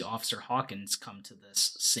on, you see Officer Hawkins come to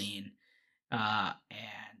this scene.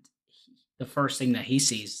 And the first thing that he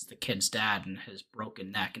sees is the kid's dad and his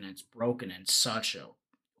broken neck. And it's broken in such a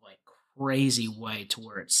crazy way to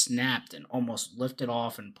where it snapped and almost lifted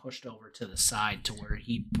off and pushed over to the side to where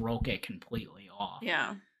he broke it completely off.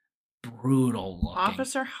 Yeah. Brutal looking.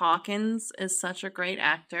 Officer Hawkins is such a great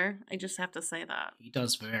actor. I just have to say that. He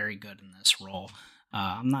does very good in this role.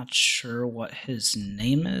 I'm not sure what his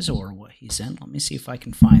name is or what he's in. Let me see if I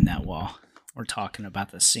can find that while we're talking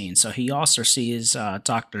about the scene. So he also sees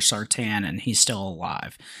Dr. Sartan, and he's still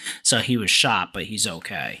alive. So he was shot, but he's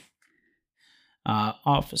okay.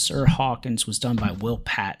 Officer Hawkins was done by Will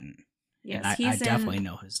Patton. Yes, and I definitely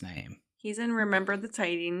know his name. He's in Remember the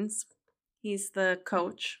Titans. He's the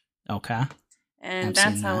coach. Okay. And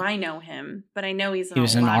that's how I know him. But I know he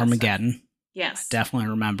was in Armageddon. Yes. I definitely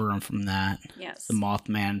remember him from that. Yes. The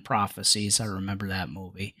Mothman Prophecies. I remember that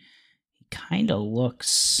movie. He kind of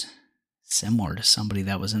looks similar to somebody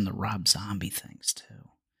that was in the Rob Zombie things, too.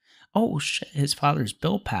 Oh, shit. His father's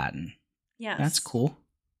Bill Patton. Yes. That's cool.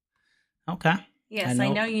 Okay. Yes, I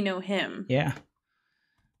know you know him. Yeah.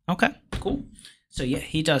 Okay, cool. So, yeah,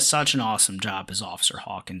 he does such an awesome job as Officer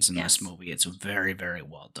Hawkins in this movie. It's very, very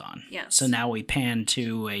well done. Yes. So now we pan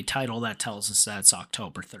to a title that tells us that it's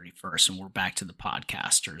October 31st, and we're back to the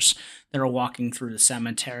podcasters. They're walking through the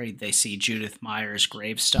cemetery. They see Judith Myers'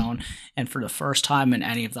 gravestone, and for the first time in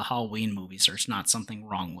any of the Halloween movies, there's not something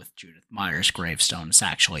wrong with Judith Myers' gravestone. It's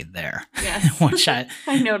actually there. Yes. Which I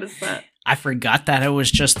noticed that. I forgot that it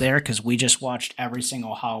was just there because we just watched every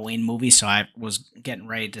single Halloween movie, so I was getting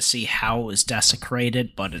ready to see how it was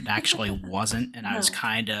desecrated, but it actually wasn't, and I was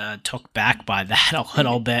kind of took back by that a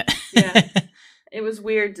little bit. Yeah. It was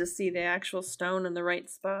weird to see the actual stone in the right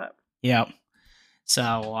spot. Yep.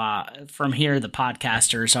 So from here, the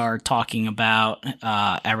podcasters are talking about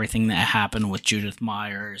everything that happened with Judith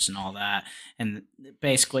Myers and all that, and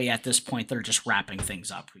basically at this point, they're just wrapping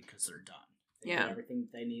things up because they're done. They did everything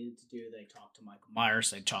they needed to do. They talked to Michael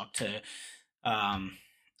Myers. They talked to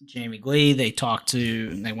Jamie Lee. They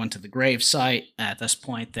went to the grave site. At this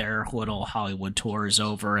point, their little Hollywood tour is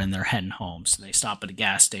over, and they're heading home. So they stop at a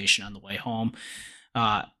gas station on the way home.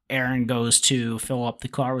 Erin goes to fill up the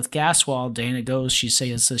car with gas while Dana goes. She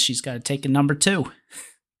says she's got to take a number 2.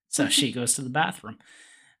 So she goes to the bathroom.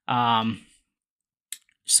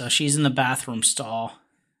 So she's in the bathroom stall.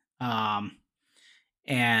 And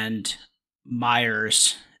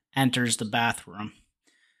Myers enters the bathroom.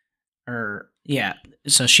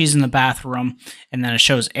 So she's in the bathroom, and then it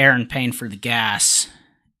shows Aaron paying for the gas.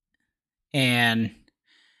 And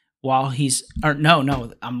while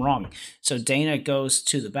I'm wrong. So Dana goes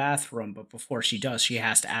to the bathroom, but before she does, she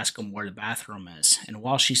has to ask him where the bathroom is. And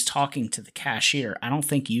while she's talking to the cashier, I don't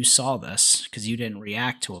think you saw this because you didn't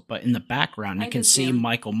react to it, but in the background, you can see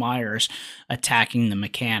Michael Myers attacking the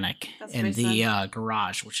mechanic in the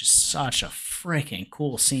garage, which is such a freaking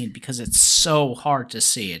cool scene because it's so hard to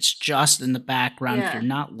see. It's just in the background. Yeah. If you're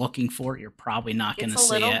not looking for it, you're probably not going to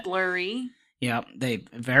see it. It's a little blurry. Yep, they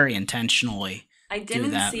very intentionally. I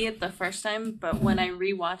didn't see it the first time, but when I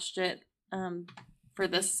rewatched it for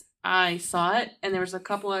this, I saw it, and there was a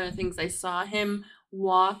couple other things. I saw him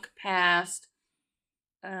walk past,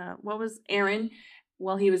 Aaron,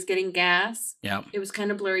 while he was getting gas. Yeah. It was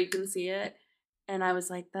kind of blurry, you can see it, and I was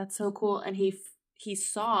like, that's so cool. And he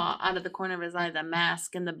saw out of the corner of his eye the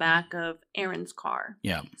mask in the back of Aaron's car.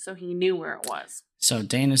 Yeah. So he knew where it was. So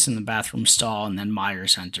Dana's in the bathroom stall, and then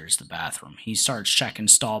Myers enters the bathroom. He starts checking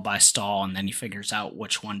stall by stall, and then he figures out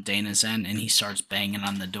which one Dana's in, and he starts banging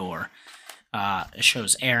on the door. It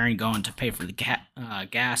shows Aaron going to pay for the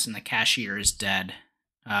gas, and the cashier is dead.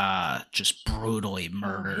 Just brutally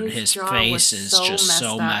murdered. His face is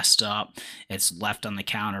so messed up. It's left on the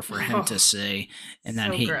counter for him to see. And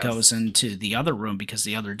then he goes into the other room because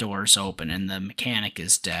the other door is open and the mechanic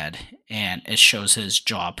is dead. And it shows his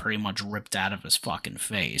jaw pretty much ripped out of his fucking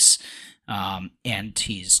face. And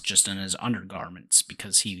he's just in his undergarments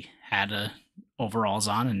because he had a overalls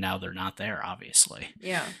on, and now they're not there, obviously.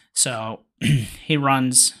 Yeah. So he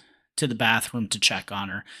runs to the bathroom to check on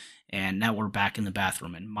her, and now we're back in the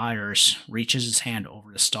bathroom, and Myers reaches his hand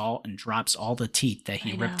over the stall and drops all the teeth that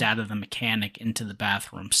he ripped out of the mechanic into the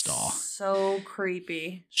bathroom stall. So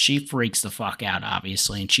creepy. She freaks the fuck out,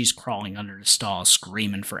 obviously, and she's crawling under the stall,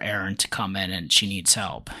 screaming for Aaron to come in, and she needs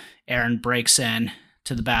help. Aaron breaks in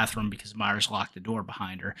to the bathroom because Myers locked the door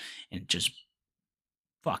behind her and just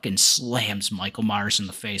fucking slams Michael Myers in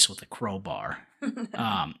the face with a crowbar.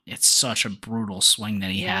 It's such a brutal swing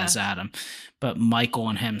that he has at him. But Michael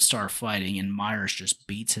and him start fighting, and Myers just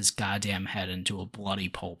beats his goddamn head into a bloody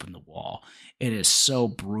pulp in the wall. It is so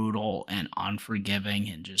brutal and unforgiving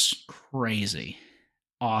and just crazy.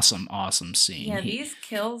 Awesome, awesome scene. Yeah, these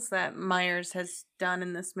kills that Myers has done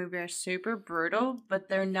in this movie are super brutal, but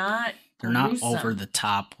they're not over the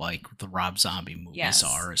top like the Rob Zombie movies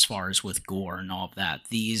are, as far as with gore and all of that.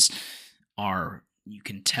 These are, you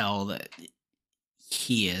can tell that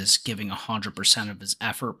he is giving 100% of his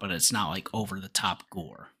effort, but it's not like over the top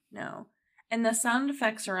gore. No. And the sound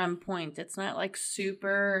effects are on point. It's not like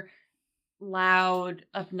super loud,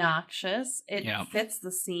 obnoxious. It fits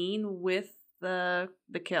the scene with the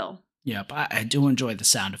kill. Yep, I do enjoy the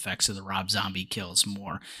sound effects of the Rob Zombie kills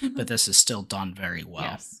more, but this is still done very well.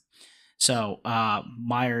 Yes. So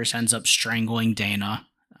Myers ends up strangling Dana,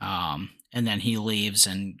 and then he leaves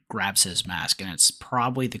and grabs his mask, and it's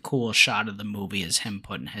probably the coolest shot of the movie is him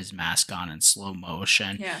putting his mask on in slow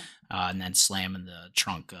motion, and then slamming the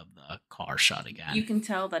trunk of the car shut again. You can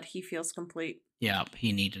tell that he feels complete. Yep,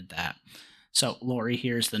 he needed that. So Lori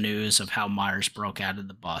hears the news of how Myers broke out of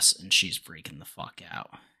the bus, and she's freaking the fuck out.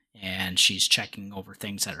 And she's checking over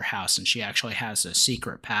things at her house, and she actually has a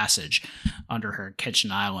secret passage under her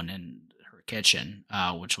kitchen island in her kitchen,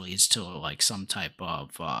 which leads to like some type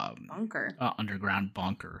of bunker, underground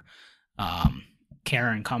bunker.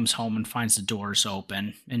 Karen comes home and finds the doors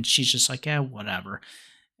open, and she's just like, yeah, whatever.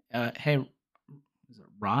 Hey, is it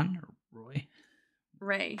Ron or Roy?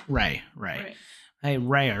 Ray. Hey,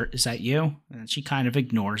 Ray, is that you? And she kind of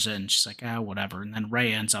ignores it, and she's like, whatever. And then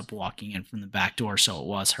Ray ends up walking in from the back door, so it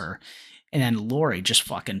was her. And then Lori just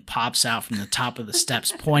fucking pops out from the top of the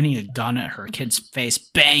steps, pointing a gun at her kid's face.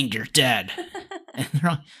 Bang, you're dead. And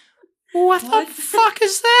they're like, what the fuck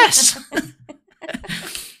is this?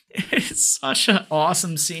 It's such an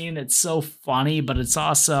awesome scene. It's so funny, but it's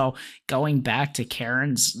also going back to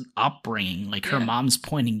Karen's upbringing. Like her mom's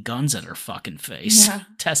pointing guns at her fucking face,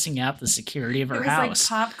 testing out the security of her house. It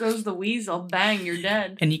was like, pop goes the weasel, bang, you're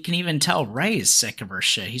dead. And you can even tell Ray is sick of her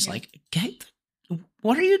shit. He's like,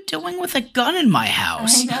 what are you doing with a gun in my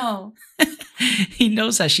house? I know. He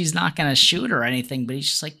knows that she's not going to shoot or anything, but he's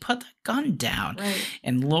just like, put the gun down. Right.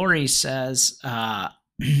 And Lori says,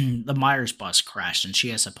 the Myers bus crashed and she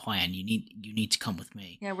has a plan. You need to come with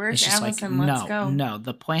me. Yeah, where's Allison? Let's go. No,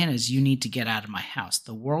 the plan is you need to get out of my house.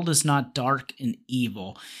 The world is not dark and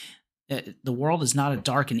evil. The world is not a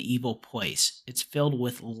dark and evil place. It's filled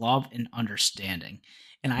with love and understanding.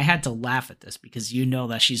 And I had to laugh at this because you know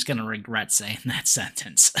that she's going to regret saying that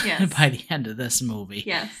sentence by the end of this movie.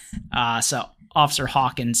 Yes. So Officer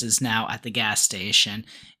Hawkins is now at the gas station,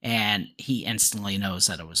 and he instantly knows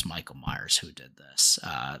that it was Michael Myers who did this.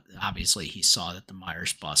 Obviously, he saw that the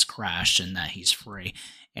Myers bus crashed and that he's free,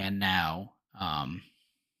 and now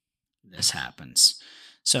this happens.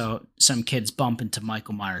 So some kids bump into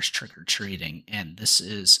Michael Myers trick-or-treating, and this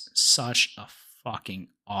is such a fucking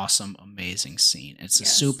awesome, amazing scene. It's a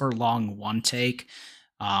super long one take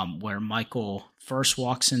where Michael first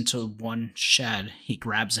walks into one shed, he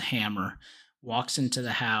grabs a hammer, walks into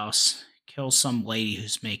the house, kills some lady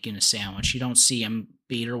who's making a sandwich. You don't see him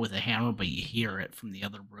beat her with a hammer, but you hear it from the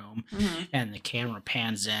other room. Mm-hmm. And the camera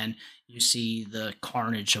pans in. You see the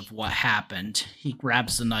carnage of what happened. He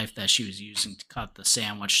grabs the knife that she was using to cut the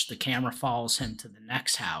sandwich. The camera follows him to the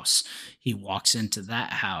next house. He walks into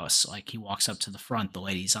that house. Like, he walks up to the front. The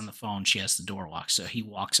lady's on the phone. She has the door locked. So he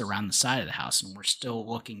walks around the side of the house, and we're still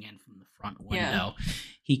looking in from the front window. Yeah.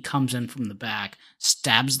 He comes in from the back,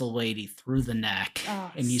 stabs the lady through the neck,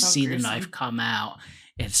 and you see gruesome. The knife come out.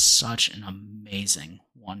 It's such an amazing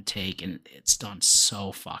one take, and it's done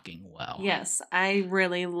so fucking well. Yes, I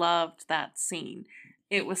really loved that scene.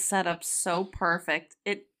 It was set up so perfect.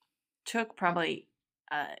 It took probably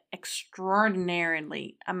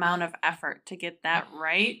extraordinarily amount of effort to get that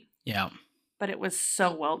right. Yeah. But it was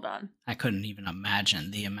so well done. I couldn't even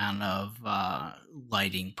imagine the amount of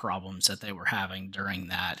lighting problems that they were having during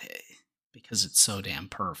that, because it's so damn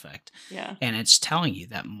perfect. Yeah. And it's telling you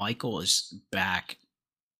that Michael is back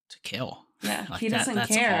to kill. Yeah, like he doesn't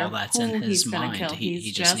care. That's all that's in his mind.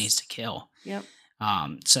 He just needs to kill. Yep.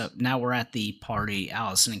 So now we're at the party.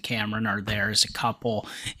 Allison and Cameron are there as a couple,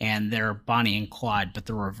 and they're Bonnie and Clyde, but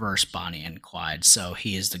the reverse Bonnie and Clyde. So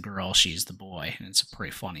he is the girl, she's the boy, and it's a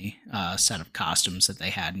pretty funny set of costumes that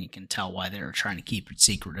they had, and you can tell why they were trying to keep it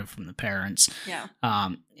secretive from the parents. Yeah.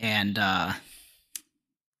 And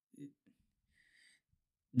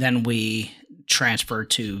then we transfer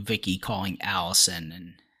to Vicky calling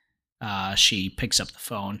Allison, and she picks up the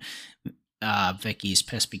phone. Vicky's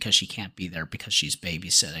pissed because she can't be there because she's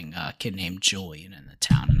babysitting a kid named Julian in the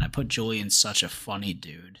town. And I put Julian such a funny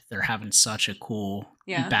dude. They're having such a cool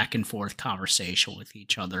back and forth conversation with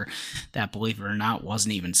each other that, believe it or not,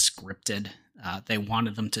 wasn't even scripted. They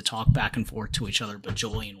wanted them to talk back and forth to each other, but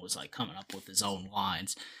Julian was like coming up with his own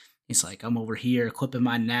lines. He's like, I'm over here clipping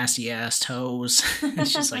my nasty ass toes.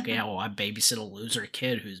 It's just like, yeah, well, I babysit a loser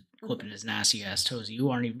kid who's clipping his nasty ass toes. You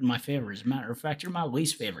aren't even my favorite. As a matter of fact, you're my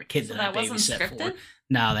least favorite kid that I babysit for.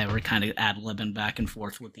 No, they were kind of ad-libbing back and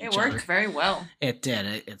forth with each other. It worked very well. It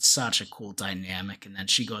did. It's such a cool dynamic. And then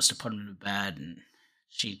she goes to put him to bed, and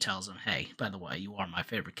she tells him, hey, by the way, you are my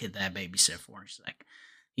favorite kid that I babysit for. And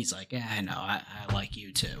he's like, yeah, I know. I like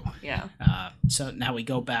you too. Yeah. So now we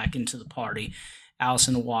go back into the party.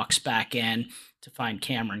 Allison walks back in to find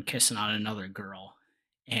Cameron kissing on another girl,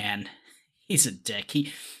 and he's a dick.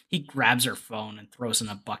 He grabs her phone and throws in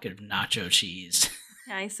a bucket of nacho cheese.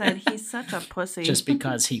 Yeah, I said he's such a pussy. Just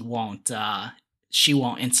because she won't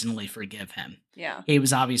instantly forgive him. Yeah. He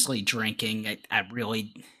was obviously drinking.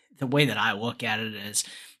 The way that I look at it is,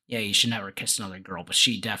 yeah, you should never kiss another girl, but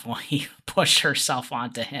she definitely pushed herself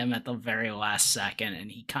onto him at the very last second,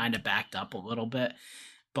 and he kind of backed up a little bit.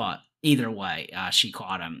 But either way, she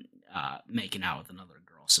caught him making out with another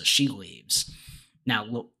girl, so she leaves.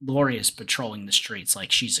 Now, Lori is patrolling the streets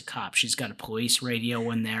like she's a cop. She's got a police radio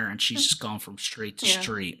in there, and she's just going from street to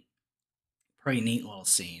street. Pretty neat little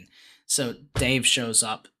scene. So Dave shows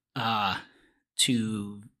up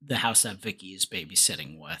to the house that Vicky is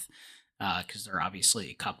babysitting with, because they're obviously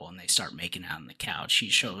a couple, and they start making out on the couch. She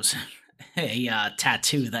shows a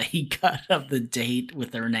tattoo that he got of the date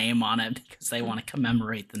with their name on it because they want to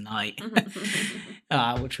commemorate the night,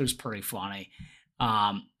 which was pretty funny.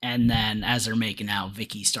 And then as they're making out,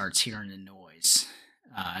 Vicky starts hearing the noise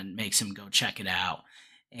and makes him go check it out.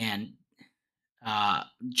 And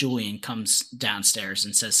Julian comes downstairs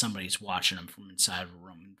and says somebody's watching him from inside of a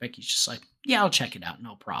room. And Vicky's just like, yeah, I'll check it out.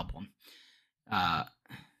 No problem.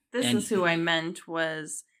 This is who I meant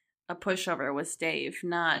was a pushover was Dave,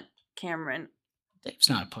 not Cameron. Dave's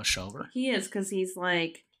not a pushover. He is, because he's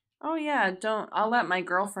like, oh yeah, I'll let my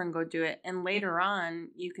girlfriend go do it. And later on,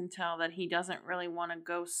 you can tell that he doesn't really want to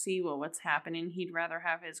go see what's happening. He'd rather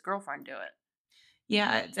have his girlfriend do it.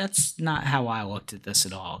 Yeah, that's not how I looked at this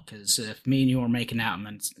at all. Because if me and you were making out and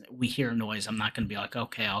then we hear noise, I'm not going to be like,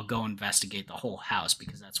 okay, I'll go investigate the whole house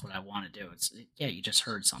because that's what I want to do. You just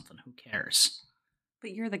heard something. Who cares?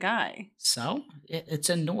 But you're the guy. So? It's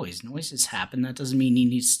a noise. Noises happen. That doesn't mean you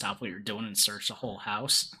need to stop what you're doing and search the whole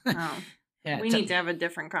house. Oh. Yeah, we need to have a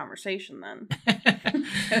different conversation then.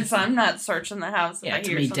 Because I'm not searching the house if I hear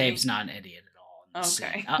to me, something. Dave's not an idiot at all.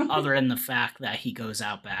 Okay. Other than the fact that he goes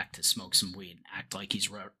out back to smoke some weed and act like he's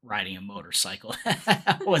riding a motorcycle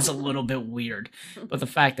was a little bit weird. But the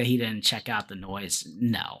fact that he didn't check out the noise,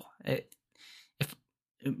 no. If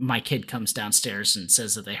my kid comes downstairs and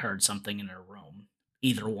says that they heard something in her room,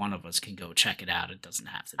 either one of us can go check it out. It doesn't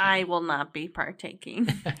have to be. I will not be partaking.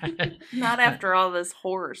 Not after all this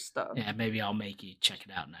horror stuff. Yeah, maybe I'll make you check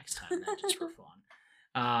it out next time then, just for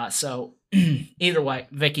fun. So either way,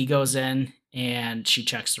 Vicky goes in and she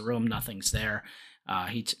checks the room. Nothing's there.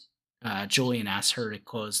 Julian asks her to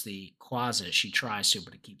close the closet. She tries to,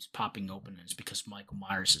 but it keeps popping open. And it's because Michael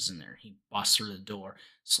Myers is in there. He busts through the door,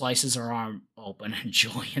 slices her arm open, and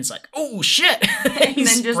Julian's like, "Oh shit!" And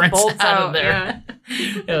then just bolts out of there.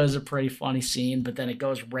 Yeah. It was a pretty funny scene, but then it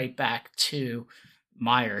goes right back to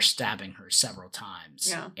Myers stabbing her several times.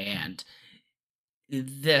 Yeah. And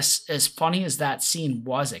this, as funny as that scene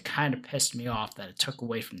was, it kind of pissed me off that it took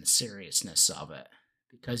away from the seriousness of it.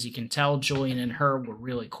 Because you can tell Julian and her were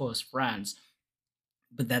really close friends.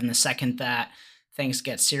 But then the second that things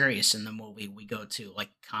get serious in the movie, we go to like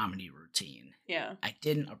comedy routine. Yeah. I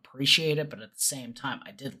didn't appreciate it, but at the same time,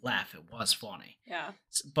 I did laugh. It was funny. Yeah.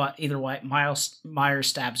 But either way, Myers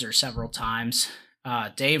stabs her several times.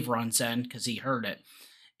 Dave runs in because he heard it.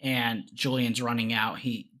 And Julian's running out.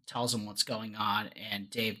 He tells him what's going on. And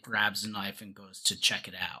Dave grabs a knife and goes to check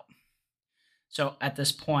it out. So at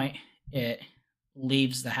this point, it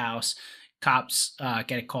leaves the house. Cops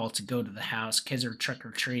get a call to go to the house. Kids are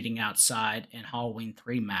trick-or-treating outside in Halloween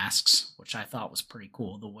 3 masks, which I thought was pretty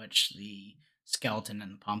cool. The witch, the skeleton,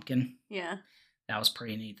 and the pumpkin. Yeah. That was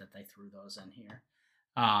pretty neat that they threw those in here.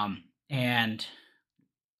 And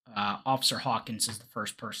Officer Hawkins is the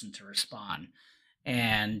first person to respond.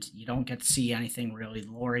 And you don't get to see anything really.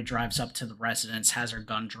 Lori drives up to the residence, has her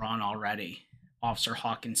gun drawn already. Officer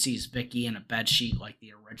Hawkins sees Vicky in a bedsheet like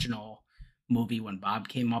the original movie when Bob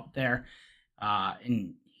came up there.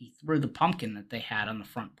 And he threw the pumpkin that they had on the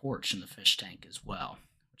front porch in the fish tank as well,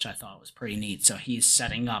 which I thought was pretty neat. So he's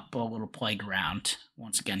setting up a little playground.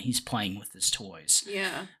 Once again, he's playing with his toys.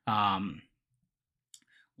 Yeah.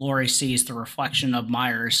 Lori sees the reflection of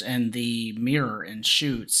Myers in the mirror and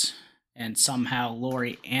shoots. And somehow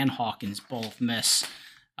Lori and Hawkins both miss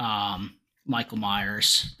Michael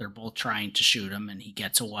Myers. They're both trying to shoot him, and he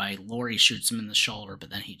gets away. Lori shoots him in the shoulder, but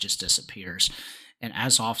then he just disappears. And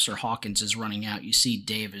as Officer Hawkins is running out, you see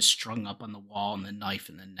Dave is strung up on the wall and the knife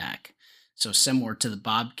in the neck. So similar to the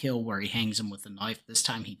Bob kill where he hangs him with a knife, this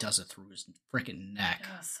time he does it through his freaking neck.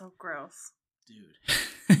 Oh, so gross.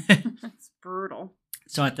 Dude. That's brutal.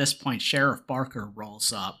 So at this point, Sheriff Barker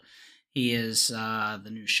rolls up. He is the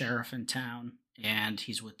new sheriff in town, and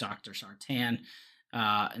he's with Dr. Sartan,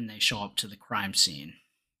 and they show up to the crime scene.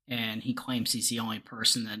 And he claims he's the only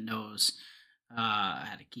person that knows how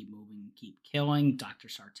to keep moving and keep killing. Dr.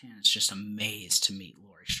 Sartan is just amazed to meet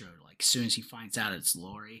Laurie Strode. Like, as soon as he finds out it's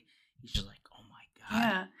Laurie, he's just like, oh my God.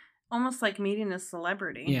 Yeah, almost like meeting a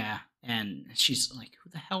celebrity. Yeah, and she's like, who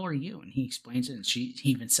the hell are you? And he explains it, and he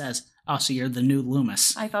even says, oh, so you're the new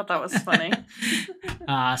Loomis. I thought that was funny.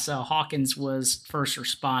 So Hawkins was first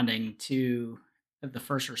responding to the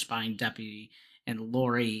first responding deputy, and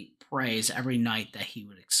Lori prays every night that he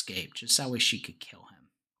would escape, just that way she could kill him,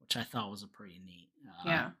 which I thought was a pretty neat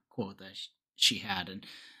quote that she had. And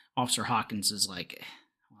Officer Hawkins is like,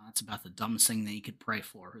 well, that's about the dumbest thing that you could pray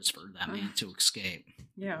for, is for that man to escape.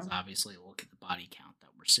 Yeah. Because obviously, look at the body count that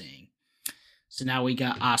we're seeing. So now we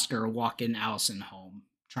got Oscar walking Allison home,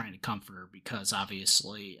 trying to comfort her because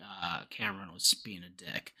obviously Cameron was being a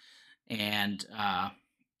dick. And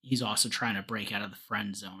he's also trying to break out of the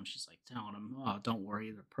friend zone. She's like telling him, oh, don't worry,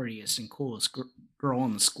 you're the prettiest and coolest girl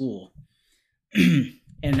in the school.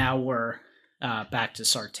 And now we're back to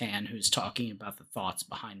Sartan, who's talking about the thoughts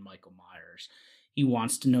behind Michael Myers. He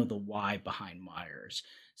wants to know the why behind Myers.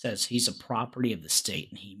 Says he's a property of the state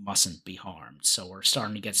and he mustn't be harmed. So we're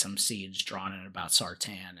starting to get some seeds drawn in about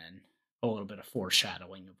Sartan and a little bit of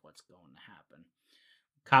foreshadowing of what's going to happen.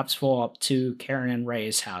 Cops pull up to Karen and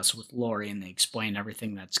Ray's house with Lori, and they explain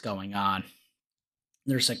everything that's going on.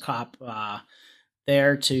 There's a cop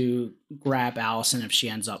there to grab Allison if she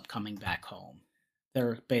ends up coming back home.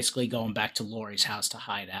 They're basically going back to Lori's house to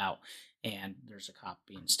hide out, and there's a cop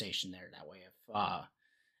being stationed there. That way, if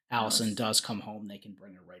Allison does come home, they can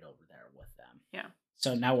bring her right over there with them. Yeah.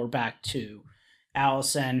 So now we're back to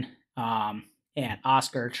Allison, and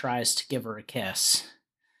Oscar tries to give her a kiss,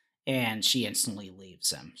 and she instantly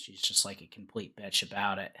leaves him. She's just like a complete bitch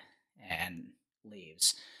about it and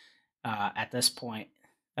leaves. At this point,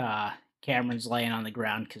 Cameron's laying on the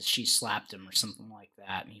ground because she slapped him or something like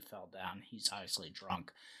that, and he fell down. He's obviously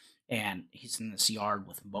drunk, and he's in this yard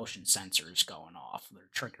with motion sensors going off. They're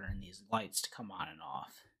triggering these lights to come on and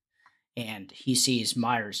off. And he sees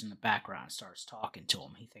Myers in the background, starts talking to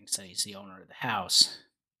him. He thinks that he's the owner of the house.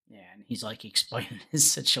 And he's like explaining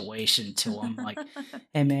his situation to him, like,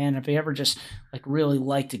 hey man, have you ever just like really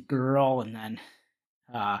liked a girl and then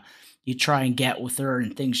you try and get with her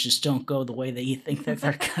and things just don't go the way that you think that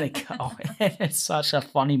they're gonna go? And it's such a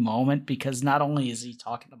funny moment because not only is he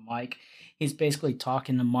talking to Mike, he's basically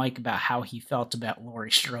talking to Mike about how he felt about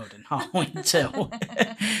Laurie Strode in Halloween 2.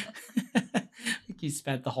 He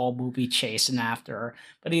spent the whole movie chasing after her.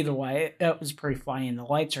 But either way, it was pretty funny. And the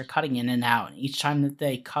lights are cutting in and out. And each time that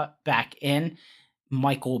they cut back in,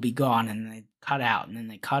 Michael will be gone. And they cut out. And then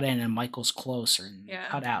they cut in and Michael's closer. And they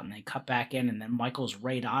cut out and they cut back in. And then Michael's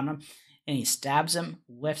right on him. And he stabs him,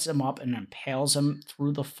 lifts him up, and impales him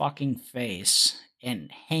through the fucking face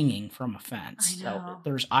and hanging from a fence. So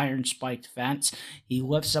there's iron spiked fence. He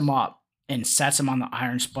lifts him up and sets him on the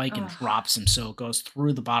iron spike and drops him, so it goes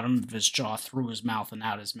through the bottom of his jaw, through his mouth, and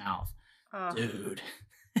out his mouth. Dude,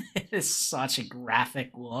 it is such a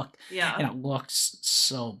graphic look. Yeah. And it looks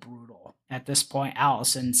so brutal. At this point,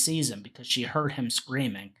 Allison sees him because she heard him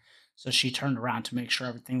screaming, so she turned around to make sure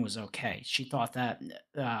everything was okay. She thought that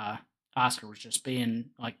Oscar was just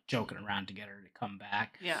being, like, joking around to get her to come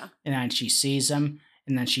back. Yeah. And then she sees him,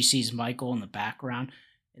 and then she sees Michael in the background,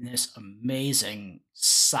 and this amazing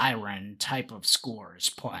siren type of score is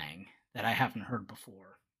playing that I haven't heard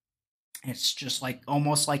before. It's just like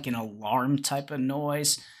almost like an alarm type of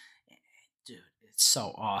noise. Dude, it's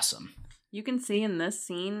so awesome. You can see in this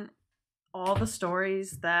scene all the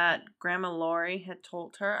stories that Grandma Lori had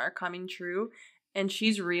told her are coming true, and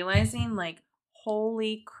she's realizing, like,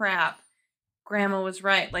 holy crap, Grandma was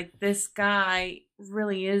right. Like, this guy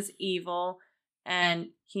really is evil, and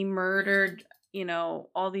he murdered,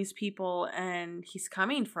 all these people, and he's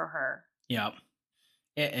coming for her. Yep.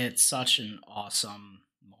 It's such an awesome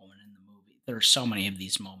moment in the movie. There's so many of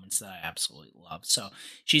these moments that I absolutely love. So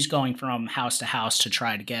she's going from house to house to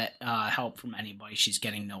try to get help from anybody. She's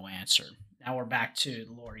getting no answer. Now we're back to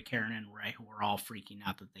Lori, Karen, and Ray, who are all freaking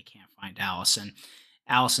out that they can't find Allison.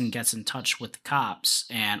 Allison gets in touch with the cops,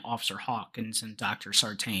 and Officer Hawkins and Dr.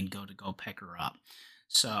 Sartain go pick her up.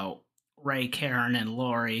 So Ray, Karen, and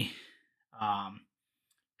Lori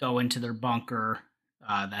go into their bunker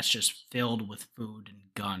that's just filled with food and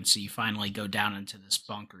guns. So you finally go down into this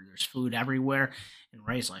bunker. There's food everywhere. And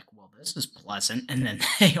Ray's like, well, this is pleasant. And then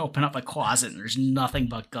they open up a closet and there's nothing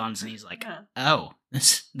but guns. And he's like, Yeah. oh,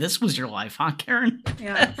 this was your life, huh, Karen?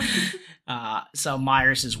 Yeah. So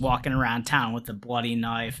Myers is walking around town with a bloody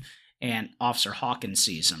knife, and Officer Hawkins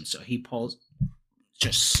sees him. So he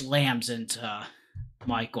just slams into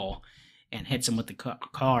Michael and hits him with the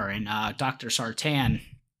car. And Dr. Sartain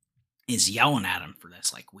is yelling at him for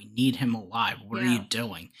this. Like, we need him alive. What are you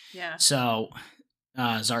doing? Yeah. So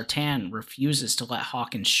Zartan refuses to let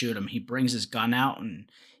Hawkins shoot him. He brings his gun out and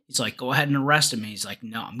he's like, go ahead and arrest him. And he's like,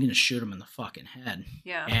 no, I'm going to shoot him in the fucking head.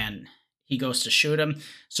 Yeah. And he goes to shoot him.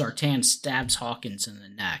 Zartan stabs Hawkins in the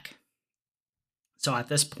neck. So at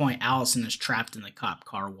this point, Allison is trapped in the cop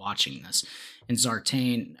car watching this. And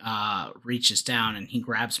Zartain reaches down and he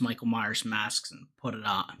grabs Michael Myers' mask and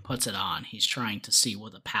puts it on. He's trying to see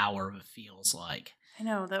what the power of it feels like. I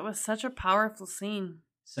know, that was such a powerful scene.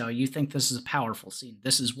 So you think this is a powerful scene.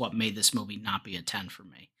 This is what made this movie not be a 10 for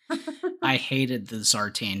me. I hated the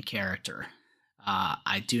Zartan character.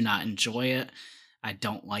 I do not enjoy it. I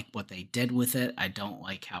don't like what they did with it. I don't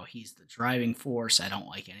like how he's the driving force. I don't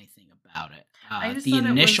like anything about it. The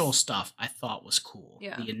initial stuff I thought was cool.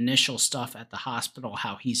 Yeah. The initial stuff at the hospital,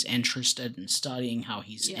 how he's interested in studying, how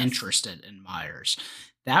he's interested in Myers.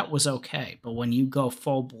 That was okay. But when you go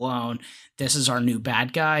full blown, this is our new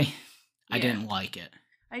bad guy, I didn't like it.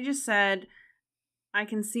 I just said, I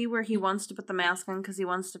can see where he wants to put the mask on because he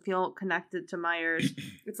wants to feel connected to Myers.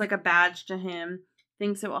 It's like a badge to him.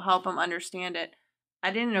 Thinks it will help him understand it.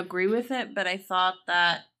 I didn't agree with it, but I thought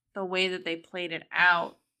that the way that they played it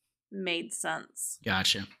out made sense.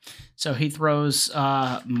 Gotcha. So he throws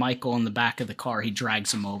Michael in the back of the car. He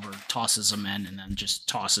drags him over, tosses him in, and then just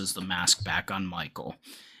tosses the mask back on Michael.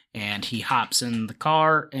 And he hops in the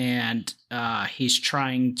car, and he's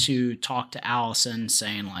trying to talk to Allison,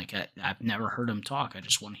 saying, like, I've never heard him talk. I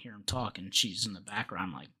just want to hear him talk. And she's in the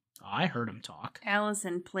background like, oh, I heard him talk.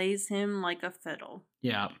 Allison plays him like a fiddle.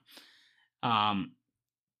 Yeah.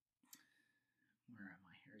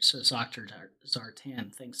 So Dr.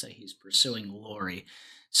 Zartan thinks that he's pursuing Laurie.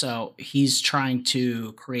 So he's trying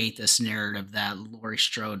to create this narrative that Laurie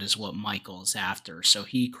Strode is what Michael is after. So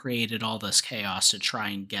he created all this chaos to try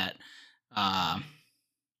and get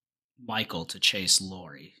Michael to chase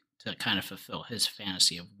Laurie, to kind of fulfill his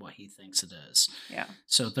fantasy of what he thinks it is. Yeah.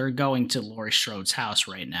 So they're going to Laurie Strode's house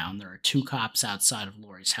right now, and there are two cops outside of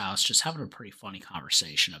Laurie's house just having a pretty funny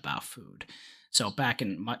conversation about food. So back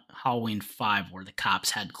in Halloween 5, where the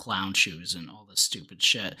cops had clown shoes and all this stupid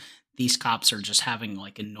shit, these cops are just having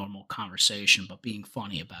like a normal conversation, but being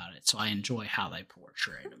funny about it. So I enjoy how they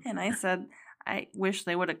portrayed them. And I said, I wish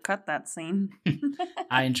they would have cut that scene.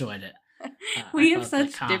 I enjoyed it. We have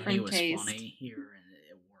such different taste. taste. Funny here, and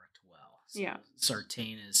it worked well. So yeah.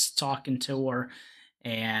 Sartain is talking to her,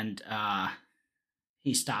 and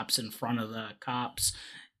he stops in front of the cops,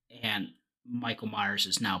 and Michael Myers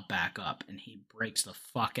is now back up, and he breaks the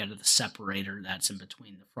fuck out of the separator that's in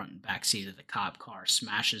between the front and back seat of the cop car,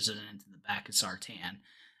 smashes it into the back of Sartain.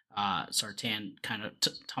 Sartain kind of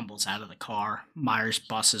tumbles out of the car. Myers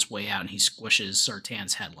busts his way out, and he squishes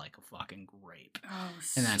Sartain's head like a fucking grape. Oh,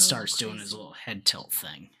 and then so starts crazy. doing his little head tilt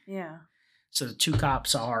thing. Yeah. So the two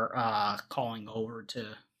cops are calling over to,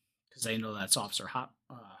 because they know that's Officer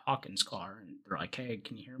Hawkins' car, and they're like, hey,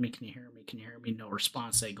 can you hear me? Can you hear me? Can you hear me? No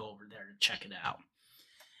response. They go over there to check it out.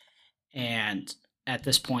 And at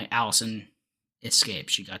this point, Allison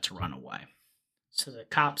escapes. She got to run away. So the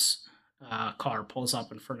cops' car pulls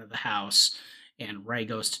up in front of the house, and Ray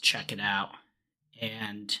goes to check it out.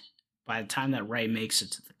 And by the time that Ray makes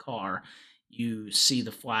it to the car, you see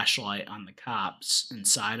the flashlight on the cops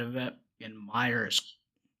inside of it, and Myers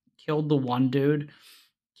killed the one dude,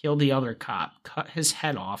 kill the other cop, cut his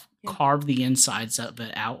head off, Yeah. carve the insides of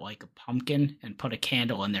it out like a pumpkin, and put a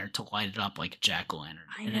candle in there to light it up like a jack-o'-lantern.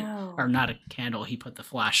 I know. Or not a candle, he put the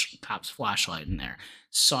cop's flashlight in there.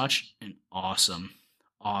 Such an awesome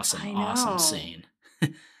scene.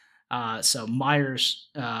 So Myers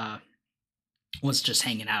was just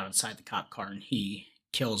hanging out outside the cop car, and he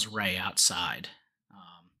kills Ray outside.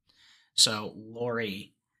 So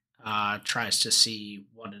Lori tries to see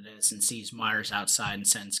what it is and sees Myers outside and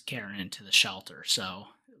sends Karen into the shelter. So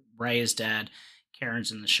Ray is dead.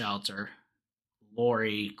 Karen's in the shelter.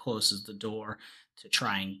 Lori closes the door to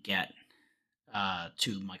try and get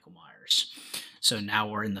to Michael Myers. So now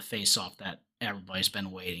we're in the face-off that everybody's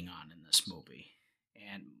been waiting on in this movie.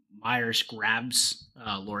 And Myers grabs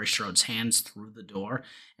Laurie Strode's hands through the door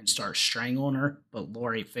and starts strangling her, but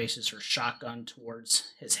Laurie faces her shotgun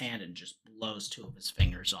towards his hand and just blows 2 of his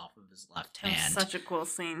fingers off of his left hand. Such a cool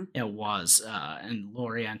scene. It was. And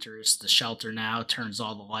Laurie enters the shelter now, turns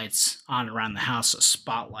all the lights on around the house, so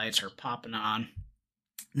spotlights are popping on.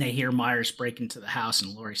 They hear Myers break into the house,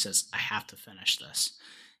 and Laurie says, I have to finish this.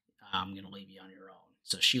 I'm going to leave you on your own.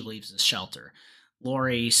 So she leaves the shelter.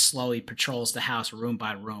 Laurie slowly patrols the house room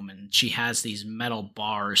by room, and she has these metal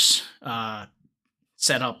bars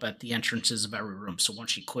set up at the entrances of every room. So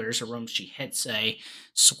once she clears a room, she hits a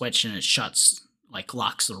switch, and it shuts, like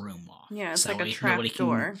locks the room off. Yeah, it's so like a trap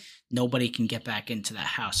door. Nobody can get back into that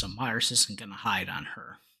house, so Myers isn't going to hide on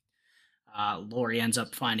her. Laurie ends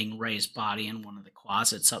up finding Ray's body in one of the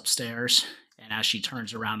closets upstairs, and as she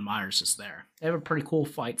turns around, Myers is there. They have a pretty cool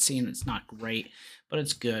fight scene. It's not great, but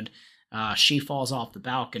it's good. She falls off the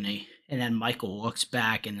balcony, and then Michael looks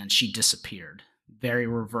back, and then she disappeared. Very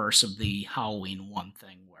reverse of the Halloween 1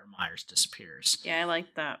 thing where Myers disappears. Yeah, I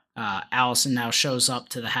like that. Allison now shows up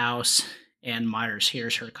to the house, and Myers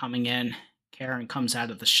hears her coming in. Karen comes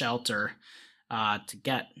out of the shelter to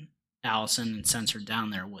get Allison and sends her down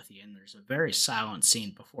there with you. And there's a very silent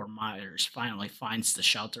scene before Myers finally finds the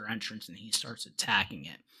shelter entrance and he starts attacking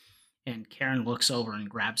it. And Karen looks over and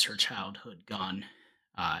grabs her childhood gun.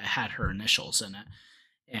 It had her initials in it.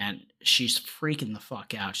 And she's freaking the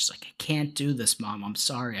fuck out. She's like, I can't do this, Mom. I'm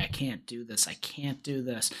sorry. I can't do this. I can't do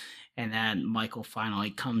this. And then Michael finally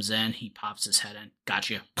comes in. He pops his head in.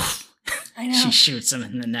 Gotcha. I know. She shoots him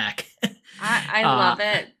in the neck. I love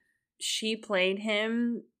it. She played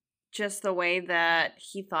him just the way that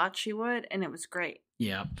he thought she would, and it was great.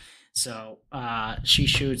 Yeah. So she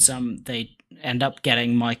shoots him. They end up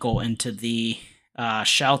getting Michael into the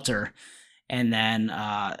shelter, and then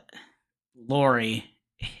Laurie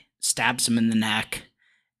stabs him in the neck.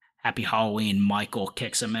 Happy Halloween. Michael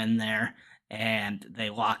kicks him in there, and they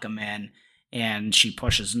lock him in, and she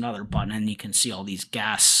pushes another button, and you can see all these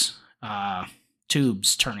gas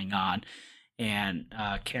tubes turning on, and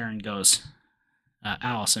Karen goes,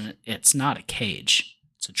 Allison, it's not a cage,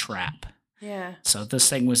 it's a trap. Yeah. So this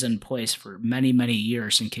thing was in place for many, many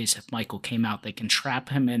years in case if Michael came out, they can trap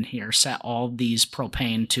him in here, set all these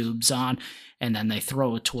propane tubes on, and then they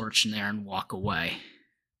throw a torch in there and walk away.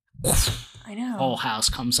 I know. Whole house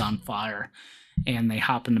comes on fire, and they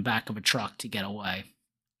hop in the back of a truck to get away.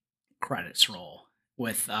 Credits roll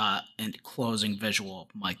with a closing visual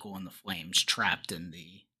of Michael in the flames trapped in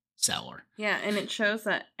the cellar. Yeah, and it shows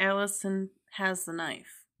that Allison has the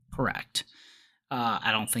knife. Correct.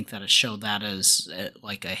 I don't think that it showed that as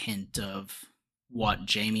like a hint of what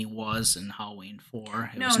Jamie was in Halloween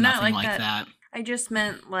 4. It was nothing like that. I just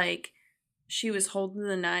meant like she was holding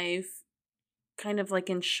the knife kind of like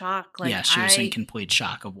in shock. Like, yeah, she was in complete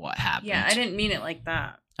shock of what happened. Yeah, I didn't mean it like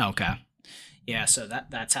that. Okay. Yeah, so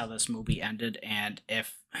that's how this movie ended. And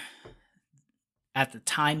if at the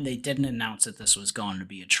time they didn't announce that this was going to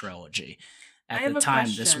be a trilogy, at the time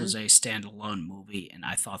this was a standalone movie, and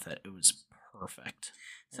I thought that it was perfect.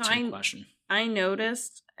 So I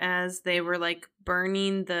noticed as they were like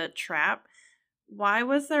burning the trap, why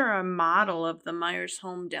was there a model of the Myers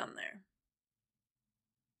home down there?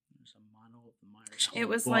 There's a model of the Myers home. It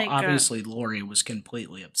was obviously Laurie was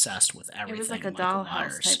completely obsessed with everything. It was like a Michael dollhouse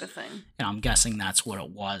Myers. type of thing. And I'm guessing that's what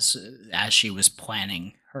it was. As she was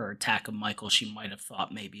planning her attack of Michael, she might have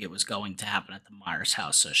thought maybe it was going to happen at the Myers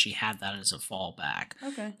house, so she had that as a fallback.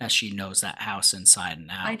 Okay. As she knows that house inside and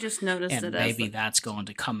out. I just noticed and it maybe that's going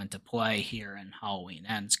to come into play here in Halloween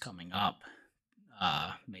Ends coming up.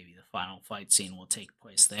 Maybe the final fight scene will take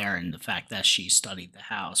place there, and the fact that she studied the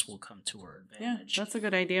house will come to her advantage. Yeah, that's a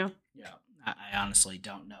good idea. Yeah, I honestly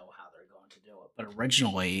don't know how they're going to do it, but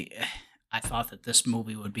originally I thought that this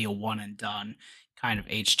movie would be a one and done kind of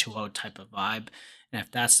H2O type of vibe. And if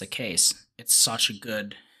that's the case, it's such a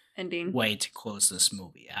good ending way to close this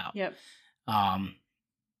movie out. Yep.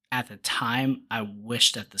 at the time, I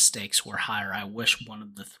wish that the stakes were higher. I wish one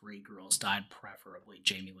of the three girls died, preferably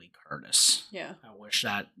Jamie Lee Curtis. Yeah. I wish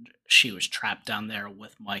that she was trapped down there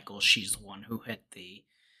with Michael. She's the one who hit the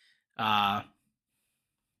uh,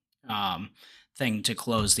 thing to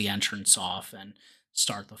close the entrance off and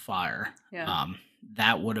start the fire. Yeah.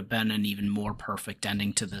 That would have been an even more perfect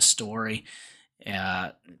ending to this story,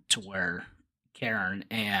 to where Karen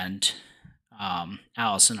and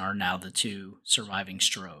Allison are now the two surviving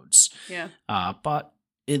Strodes. Yeah. But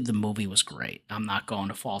the movie was great. I'm not going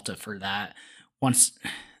to fault it for that. Once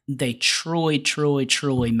they truly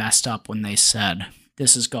messed up when they said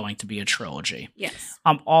this is going to be a trilogy. Yes.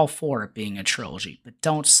 I'm all for it being a trilogy, but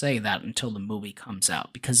don't say that until the movie comes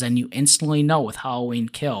out, because then you instantly know with Halloween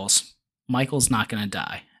Kills, Michael's not going to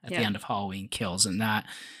die at the end of Halloween Kills, and that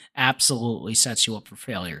absolutely sets you up for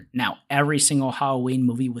failure. Now, every single Halloween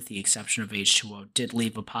movie, with the exception of H2O, did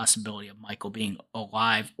leave a possibility of Michael being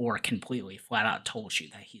alive or completely flat out told you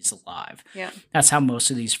that he's alive. Yeah. That's how most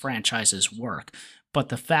of these franchises work. But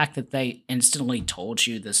the fact that they instantly told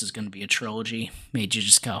you this is going to be a trilogy made you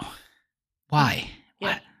just go, why?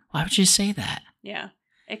 Yeah. Why would you say that? Yeah.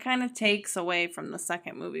 It kind of takes away from the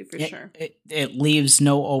second movie for sure. It leaves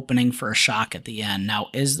no opening for a shock at the end. Now,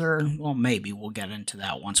 is there? Well, maybe we'll get into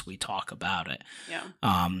that once we talk about it.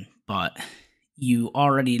 Yeah. But you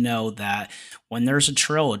already know that when there's a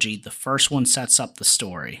trilogy, the first one sets up the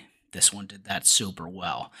story. This one did that super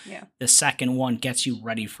well. Yeah. The second one gets you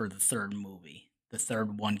ready for the third movie. The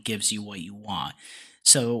third one gives you what you want.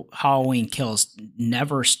 So Halloween Kills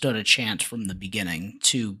never stood a chance from the beginning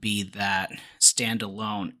to be that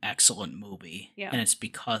standalone excellent movie. Yeah. And it's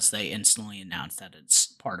because they instantly announced that it's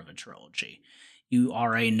part of a trilogy. You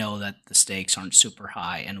already know that the stakes aren't super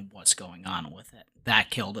high and what's going on with it. That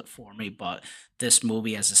killed it for me. But this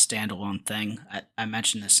movie as a standalone thing, I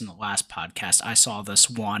mentioned this in the last podcast. I saw this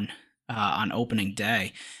one on opening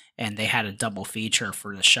day, and they had a double feature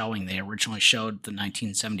for the showing. They originally showed the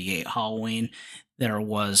 1978 Halloween. There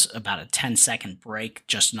was about a 10-second break,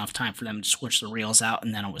 just enough time for them to switch the reels out,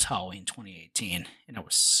 and then it was Halloween 2018. And it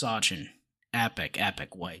was such an epic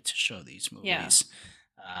way to show these movies.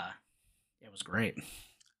 Yeah. It was great.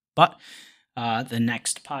 But the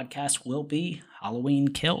next podcast will be Halloween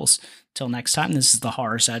Kills. Till next time, this is the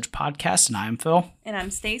Horror's Edge podcast, and I'm Phil. And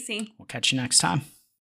I'm Stacy. We'll catch you next time.